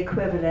and the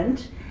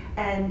equivalent,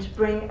 and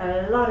bring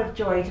a lot of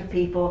joy to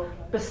people,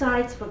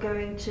 besides for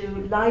going to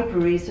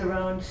libraries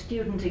around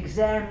student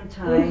exam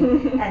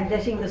time and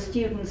letting the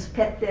students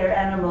pet their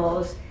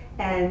animals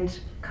and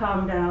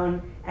calm down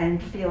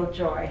and feel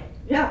joy.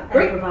 Yeah,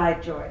 great. And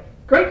provide joy.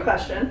 Great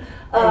question.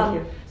 Thank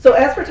you. So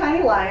as for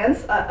Tiny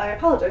Lions, I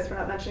apologize for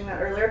not mentioning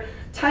that earlier.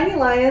 Tiny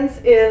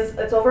Lions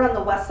it's over on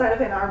the west side of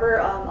Ann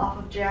Arbor, off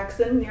of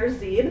Jackson near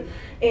Zeed,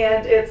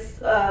 and it's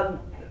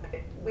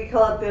we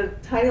call it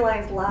the Tiny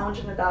Lions Lounge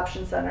and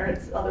Adoption Center.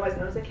 It's otherwise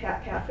known as a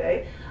cat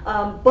cafe,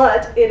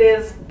 but it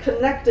is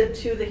connected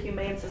to the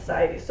Humane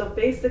Society. So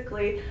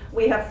basically,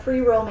 we have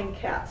free roaming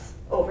cats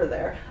over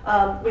there.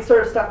 We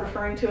sort of stopped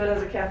referring to it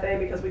as a cafe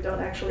because we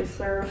don't actually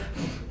serve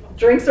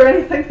drinks or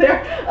anything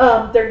there.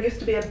 There used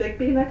to be a Big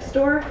B next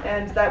door,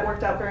 and that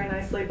worked out very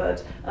nicely,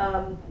 but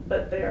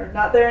they are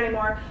not there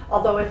anymore.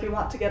 Although if you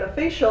want to get a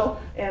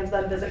facial and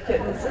then visit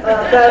kittens,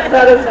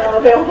 that is now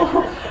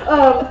available.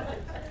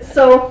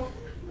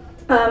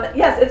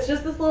 Yes, it's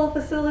just this little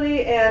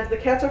facility, and the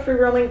cats are free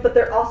roaming, but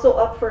they're also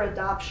up for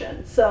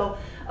adoption. So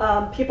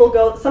some people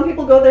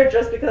go there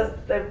just because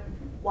they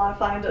want to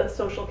find a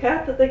social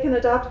cat that they can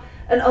adopt,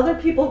 and other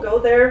people go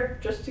there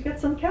just to get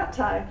some cat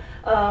time.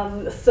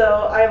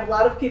 So I have a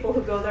lot of people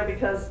who go there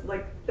because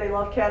they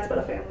love cats, but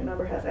a family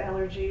member has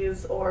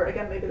allergies, or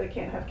again, maybe they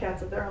can't have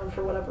cats of their own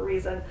for whatever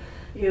reason.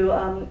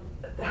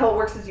 How it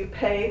works is you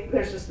pay,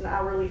 there's just an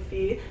hourly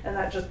fee, and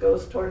that just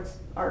goes towards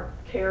our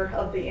care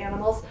of the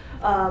animals,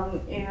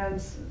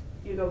 and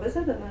you go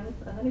visit, and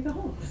then you go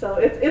home. So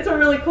it's a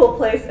really cool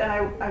place, and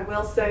I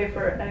will say,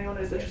 for anyone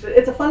who's interested,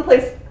 it's a fun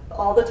place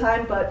all the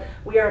time, but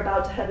we are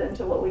about to head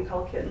into what we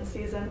call kitten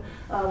season,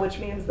 which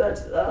means that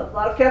a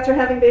lot of cats are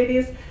having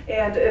babies,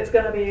 and it's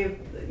going to be,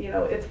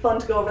 it's fun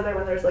to go over there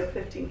when there's like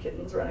 15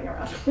 kittens running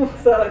around.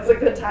 So it's a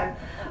good time.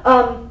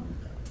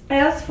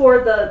 As for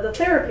the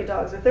therapy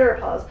dogs, or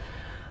Therapaws,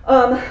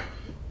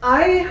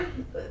 I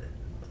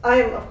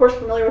am, of course,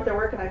 familiar with their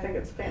work, and I think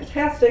it's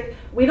fantastic.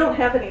 We don't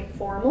have any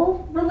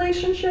formal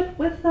relationship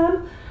with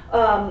them.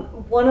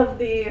 One of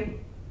the,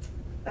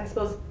 I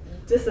suppose,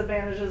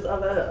 disadvantages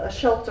of a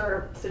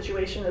shelter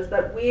situation is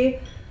that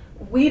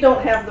we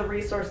don't have the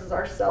resources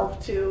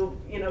ourselves to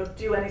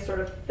do any sort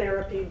of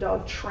therapy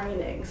dog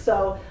training.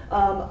 So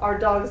our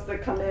dogs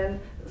that come in,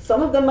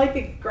 some of them might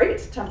be great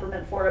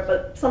temperament for it,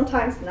 but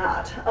sometimes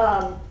not.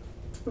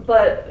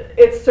 But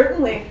it's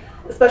certainly,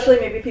 especially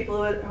maybe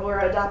people who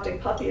are adopting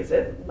puppies,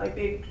 it might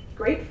be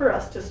great for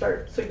us to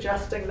start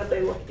suggesting that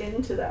they look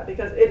into that,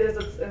 because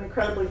it's an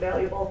incredibly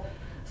valuable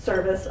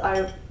service.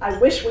 I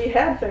wish we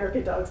had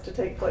therapy dogs to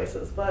take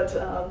places, but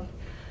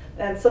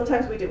and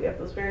sometimes we do. We have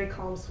those very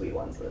calm, sweet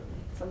ones. That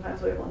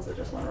sometimes we have ones that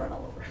just want to run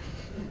all over.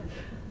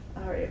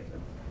 All right.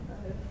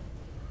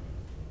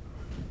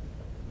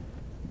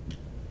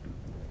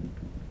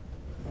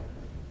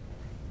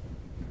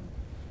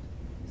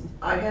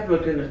 I have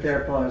looked into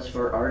Therapaws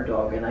for our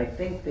dog, and I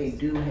think they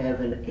do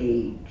have an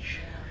age.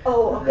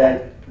 Oh,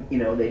 okay.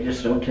 That they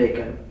just don't take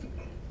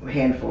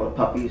handful of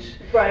puppies.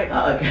 Right.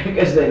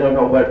 Because they don't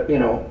know what,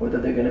 whether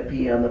they're going to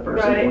pee on the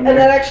person. Right, when and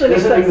they're that actually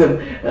makes visiting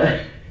sense.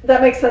 them.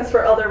 That makes sense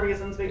for other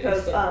reasons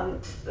because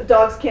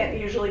dogs can't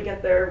usually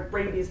get their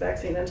rabies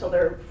vaccine until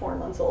they're 4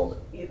 months old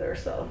either,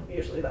 so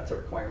usually that's a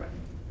requirement.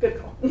 Good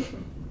call.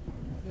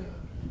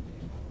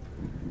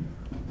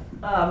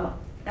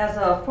 As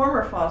a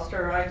former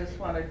foster, I just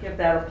want to give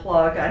that a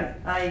plug.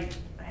 I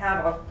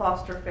have a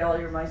foster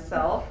failure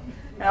myself.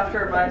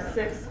 After my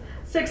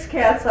six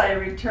cats I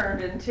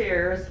returned in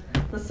tears,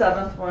 the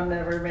 7th one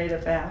never made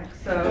it back.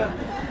 So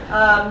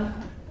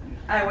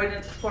I would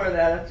explore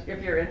that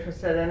if you're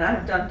interested, and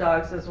I've done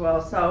dogs as well.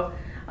 So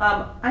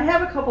I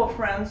have a couple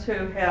friends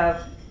who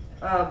have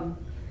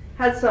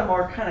had some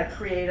more kind of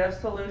creative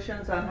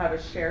solutions on how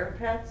to share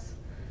pets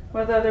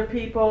with other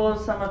people.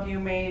 Some of you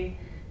may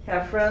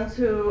have friends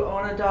who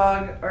own a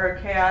dog or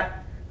a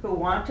cat who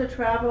want to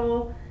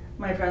travel.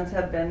 My friends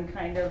have been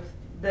kind of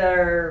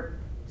their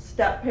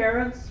step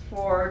parents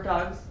for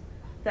dogs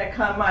that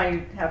come.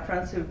 I have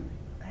friends who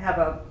have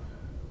a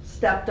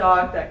step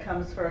dog that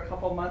comes for a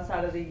couple months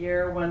out of the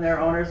year when their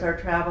owners are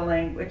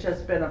traveling, which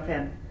has been a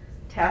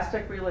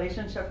fantastic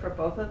relationship for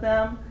both of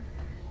them.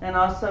 And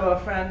also a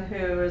friend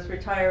who is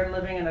retired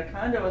living in a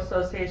condo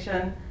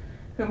association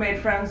who made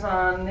friends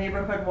on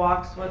neighborhood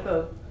walks with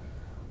a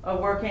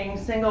working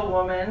single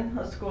woman,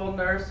 a school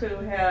nurse who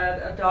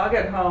had a dog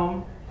at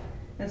home.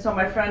 And so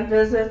my friend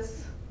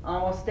visits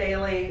almost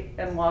daily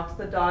and walks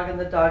the dog, and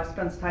the dog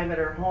spends time at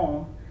her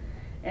home.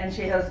 And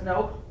she has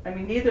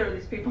neither of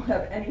these people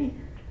have any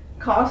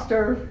cost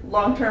or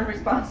long-term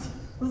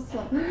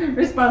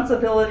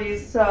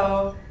responsibilities.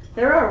 So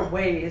there are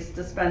ways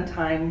to spend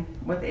time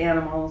with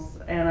animals,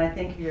 and I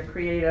think if you're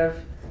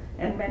creative,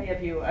 and many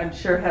of you I'm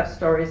sure have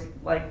stories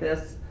like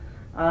this,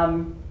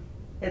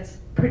 it's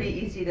pretty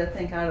easy to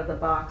think out of the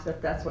box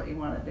if that's what you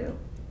want to do.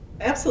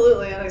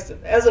 Absolutely, and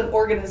as an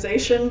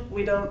organization,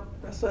 we don't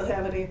necessarily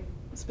have any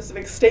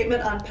specific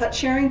statement on pet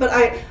sharing, but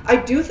I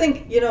do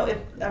think, if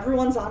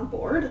everyone's on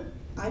board,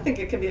 I think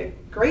it can be a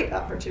great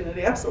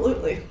opportunity,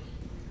 absolutely.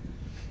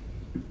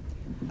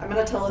 I'm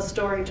going to tell a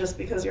story just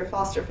because your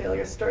foster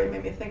failure story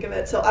made me think of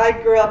it. So I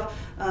grew up,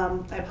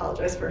 I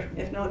apologize for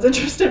if no one's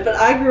interested, but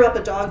I grew up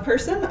a dog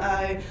person.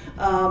 I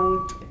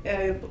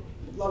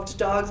loved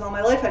dogs all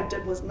my life.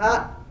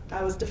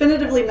 I was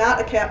definitively not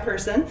a cat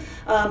person,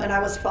 and I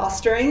was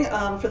fostering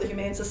for the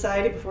Humane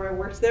Society before I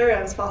worked there.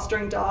 I was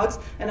fostering dogs,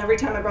 and every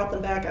time I brought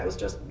them back, I was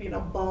just,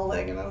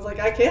 bawling, and I was like,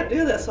 I can't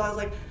do this. So I was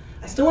like,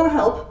 I still want to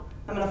help.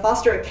 I'm going to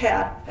foster a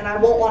cat, and I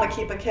won't want to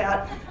keep a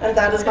cat, and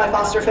that is my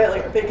foster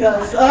failure,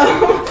 because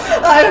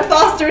I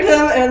fostered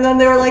him, and then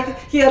they were like,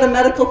 he had a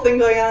medical thing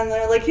going on, and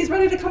they're like, he's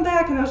ready to come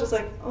back, and I was just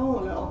like, oh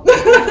no,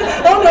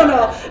 oh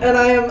no, and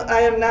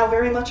I am now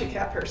very much a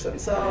cat person,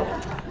 so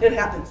it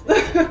happens.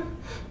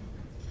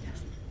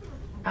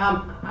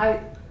 I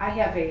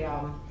have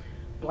a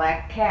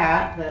black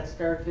cat that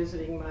started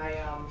visiting my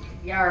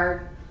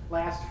yard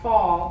last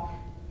fall,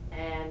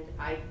 and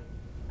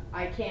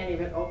I can't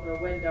even open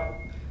a window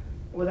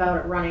without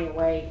it running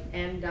away.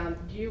 And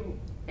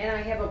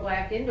I have a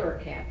black indoor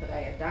cat that I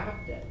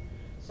adopted,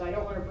 so I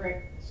don't want to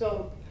bring.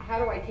 So how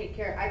do I take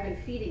care? I've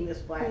been feeding this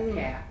black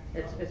cat.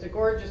 It's a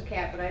gorgeous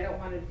cat, but I don't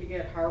want it to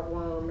get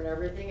heartworm and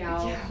everything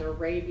else, or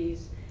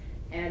rabies.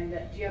 And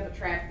do you have a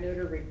trap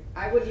neuter?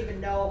 I wouldn't even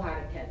know how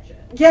to catch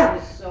it. Yeah.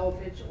 It is so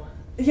vigilant.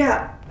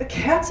 Yeah, the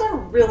cats are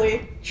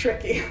really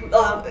tricky,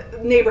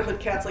 neighborhood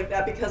cats like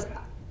that, because,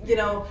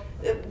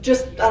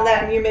 just on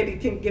that, and you maybe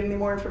can give me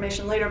more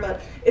information later,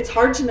 but it's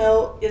hard to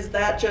know, is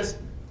that just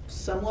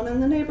someone in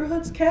the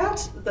neighborhood's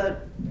cat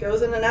that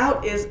goes in and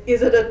out? Is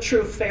it a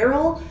true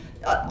feral?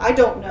 I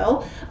don't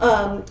know.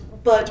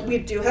 But we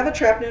do have a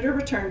trap neuter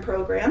return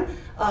program,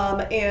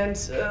 and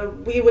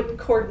we would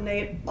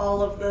coordinate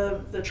all of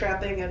the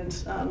trapping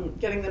and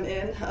getting them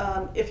in.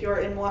 If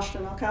you're in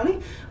Washtenaw County,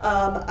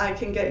 I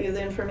can get you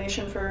the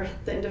information for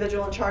the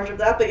individual in charge of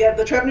that. But yeah,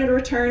 the trap neuter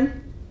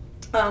return,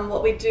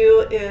 what we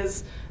do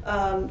is,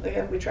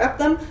 again, we trap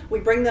them, we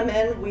bring them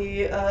in,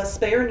 we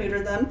spay or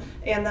neuter them,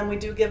 and then we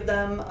do give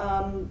them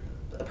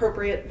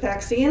appropriate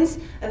vaccines,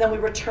 and then we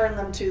return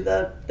them to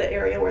the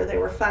area where they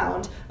were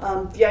found.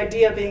 The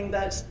idea being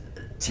that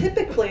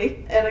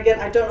typically, and again,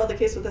 I don't know the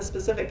case with this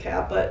specific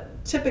cat, but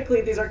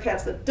typically these are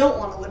cats that don't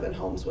want to live in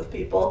homes with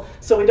people,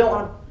 so we don't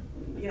want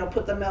to,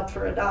 put them up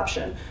for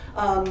adoption.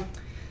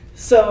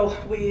 So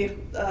we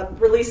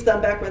release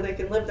them back where they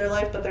can live their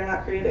life, but they're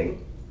not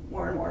creating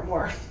more and more and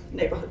more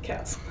neighborhood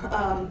cats.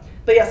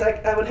 But yes,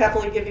 I would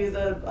happily give you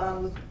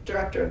the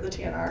director of the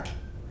TNR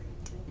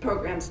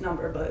program's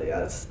number, but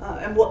yes,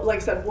 and like I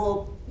said,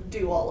 we'll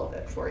do all of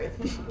it for you.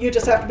 You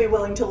just have to be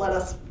willing to let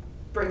us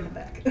bring him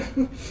back.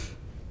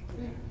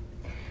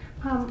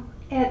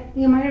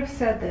 You might have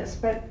said this,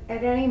 but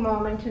at any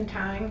moment in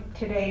time,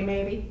 today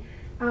maybe,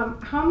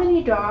 how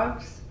many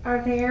dogs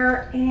are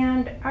there,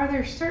 and are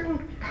there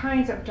certain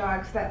kinds of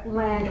dogs that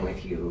land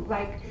with you,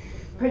 like,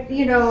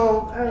 pit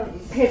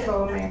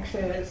bull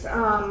mixes,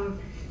 I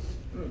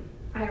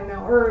don't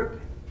know,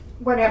 or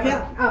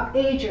whatever,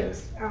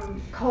 ages,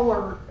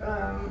 color,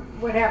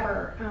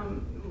 whatever,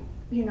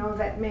 you know,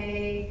 that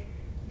may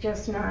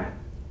just not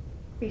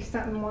be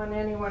someone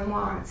anyone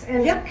wants.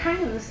 And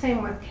kind of the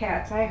same with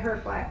cats. I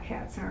heard black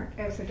cats aren't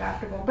as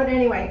adoptable. But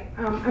anyway,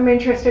 I'm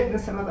interested in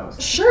some of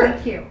those. Sure.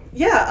 Thank you.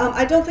 Yeah,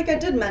 I don't think I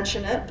did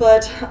mention it,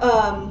 but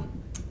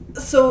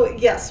so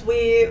yes,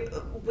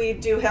 we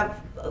do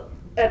have,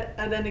 at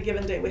any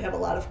given day, we have a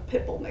lot of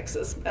pit bull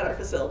mixes at our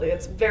facility.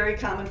 It's very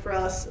common for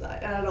us,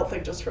 and I don't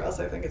think just for us,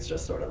 I think it's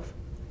just sort of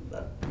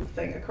a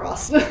thing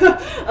across, I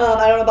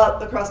don't know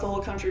about across the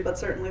whole country, but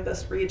certainly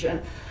this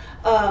region.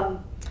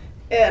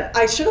 And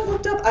I should have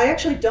looked up, I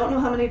actually don't know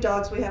how many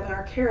dogs we have in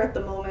our care at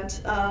the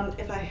moment.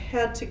 If I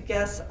had to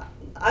guess,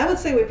 I would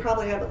say we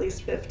probably have at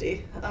least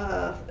 50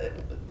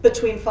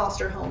 between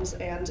foster homes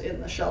and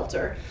in the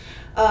shelter.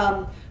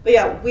 But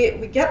yeah,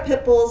 we get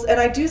pit bulls, and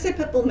I do say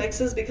pit bull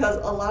mixes because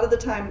a lot of the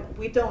time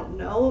we don't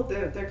know,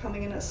 they're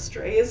coming in as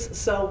strays,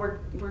 so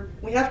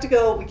we have to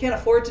go, we can't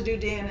afford to do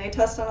DNA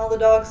tests on all the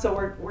dogs, so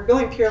we're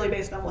going purely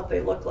based on what they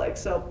look like.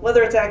 So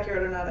whether it's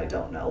accurate or not, I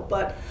don't know,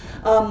 but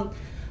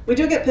we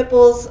do get pit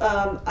bulls.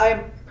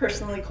 I'm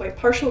personally quite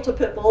partial to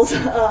pit bulls,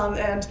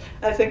 and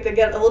I think they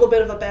get a little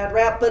bit of a bad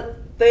rap, but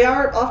they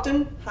are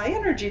often high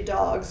energy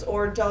dogs,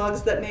 or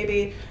dogs that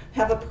maybe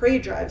have a prey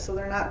drive, so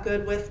they're not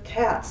good with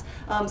cats.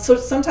 So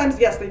sometimes,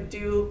 yes, they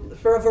do,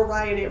 for a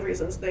variety of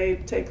reasons, they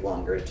take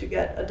longer to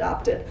get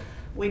adopted.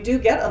 We do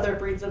get other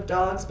breeds of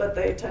dogs, but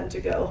they tend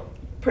to go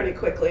pretty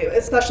quickly,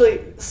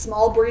 especially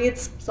small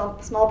breeds.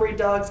 Some small breed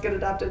dogs get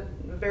adopted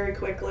very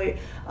quickly.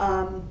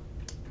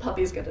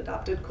 Puppies get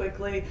adopted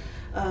quickly.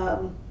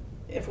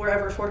 If we're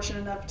ever fortunate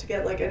enough to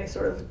get like any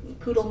sort of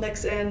poodle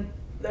mix in,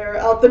 they're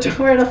out the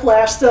door in a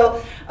flash.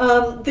 So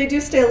they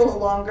do stay a little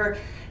longer.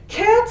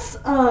 Cats,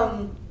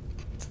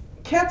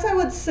 cats, I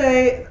would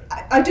say,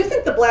 I do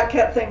think the black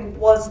cat thing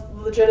was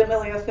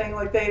legitimately a thing.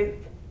 Like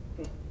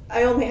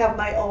I only have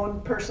my own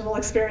personal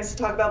experience to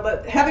talk about,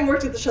 but having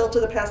worked at the shelter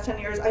the past 10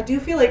 years, I do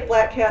feel like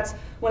black cats,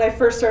 when I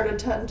first started,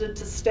 tended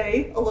to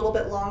stay a little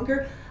bit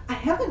longer. I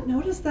haven't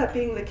noticed that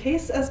being the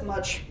case as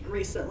much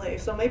recently,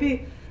 so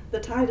maybe the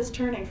tide is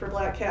turning for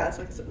black cats.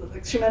 Like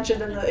she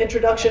mentioned in the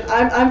introduction,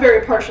 I'm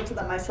very partial to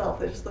them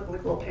myself. They just look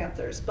like little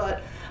panthers.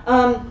 But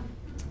I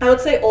would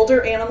say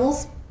older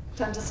animals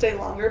tend to stay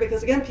longer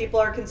because, again, people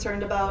are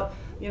concerned about,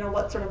 you know,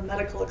 what sort of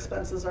medical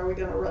expenses are we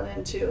going to run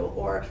into,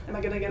 or am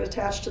I going to get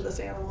attached to this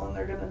animal and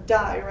they're going to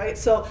die, right?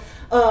 So,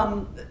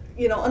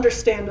 you know,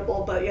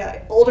 understandable, but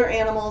yeah, older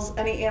animals,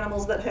 any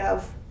animals that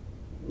have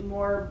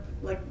more,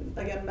 like,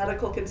 again,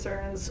 medical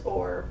concerns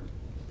or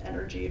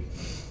energy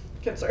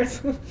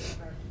concerns.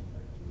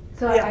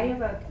 So yeah. I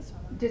have a,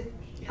 just,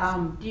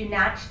 do you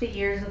notch the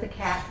ears of the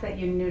cats that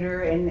you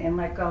neuter and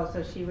let go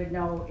so she would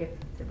know if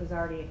it was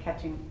already a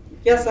catching?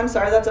 Yes, I'm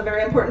sorry, that's a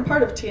very important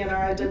part of TNR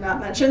I did not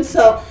mention.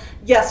 So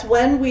yes,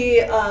 when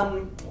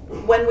an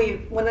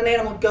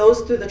animal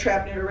goes through the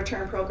trap, neuter,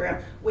 return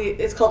program,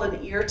 it's called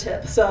an ear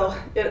tip. So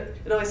it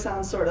always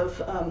sounds sort of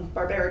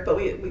barbaric, but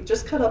we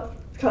just cut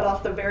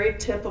off the very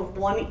tip of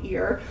one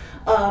ear,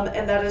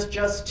 and that is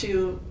just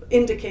to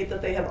indicate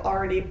that they have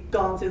already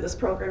gone through this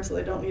program, so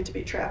they don't need to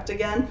be trapped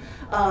again.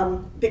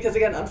 Because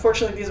again,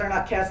 unfortunately, these are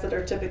not cats that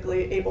are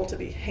typically able to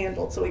be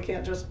handled, so we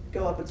can't just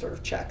go up and sort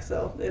of check.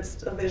 So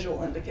it's a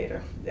visual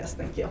indicator. Yes,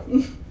 thank you.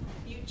 Do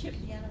you chip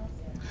the animals?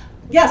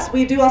 Yes,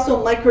 we do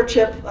also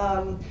microchip.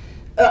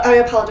 I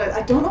apologize.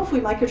 I don't know if we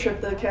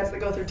microchip the cats that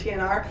go through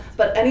TNR,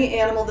 but any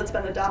animal that's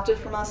been adopted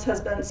from us has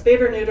been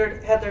spayed or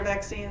neutered, had their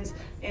vaccines,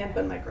 and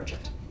been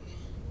microchipped.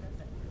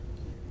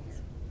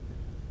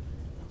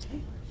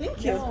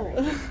 Thank you.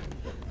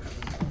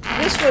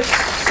 This was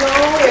so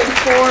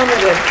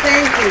informative.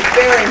 Thank you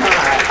very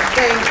much.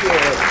 Thank you.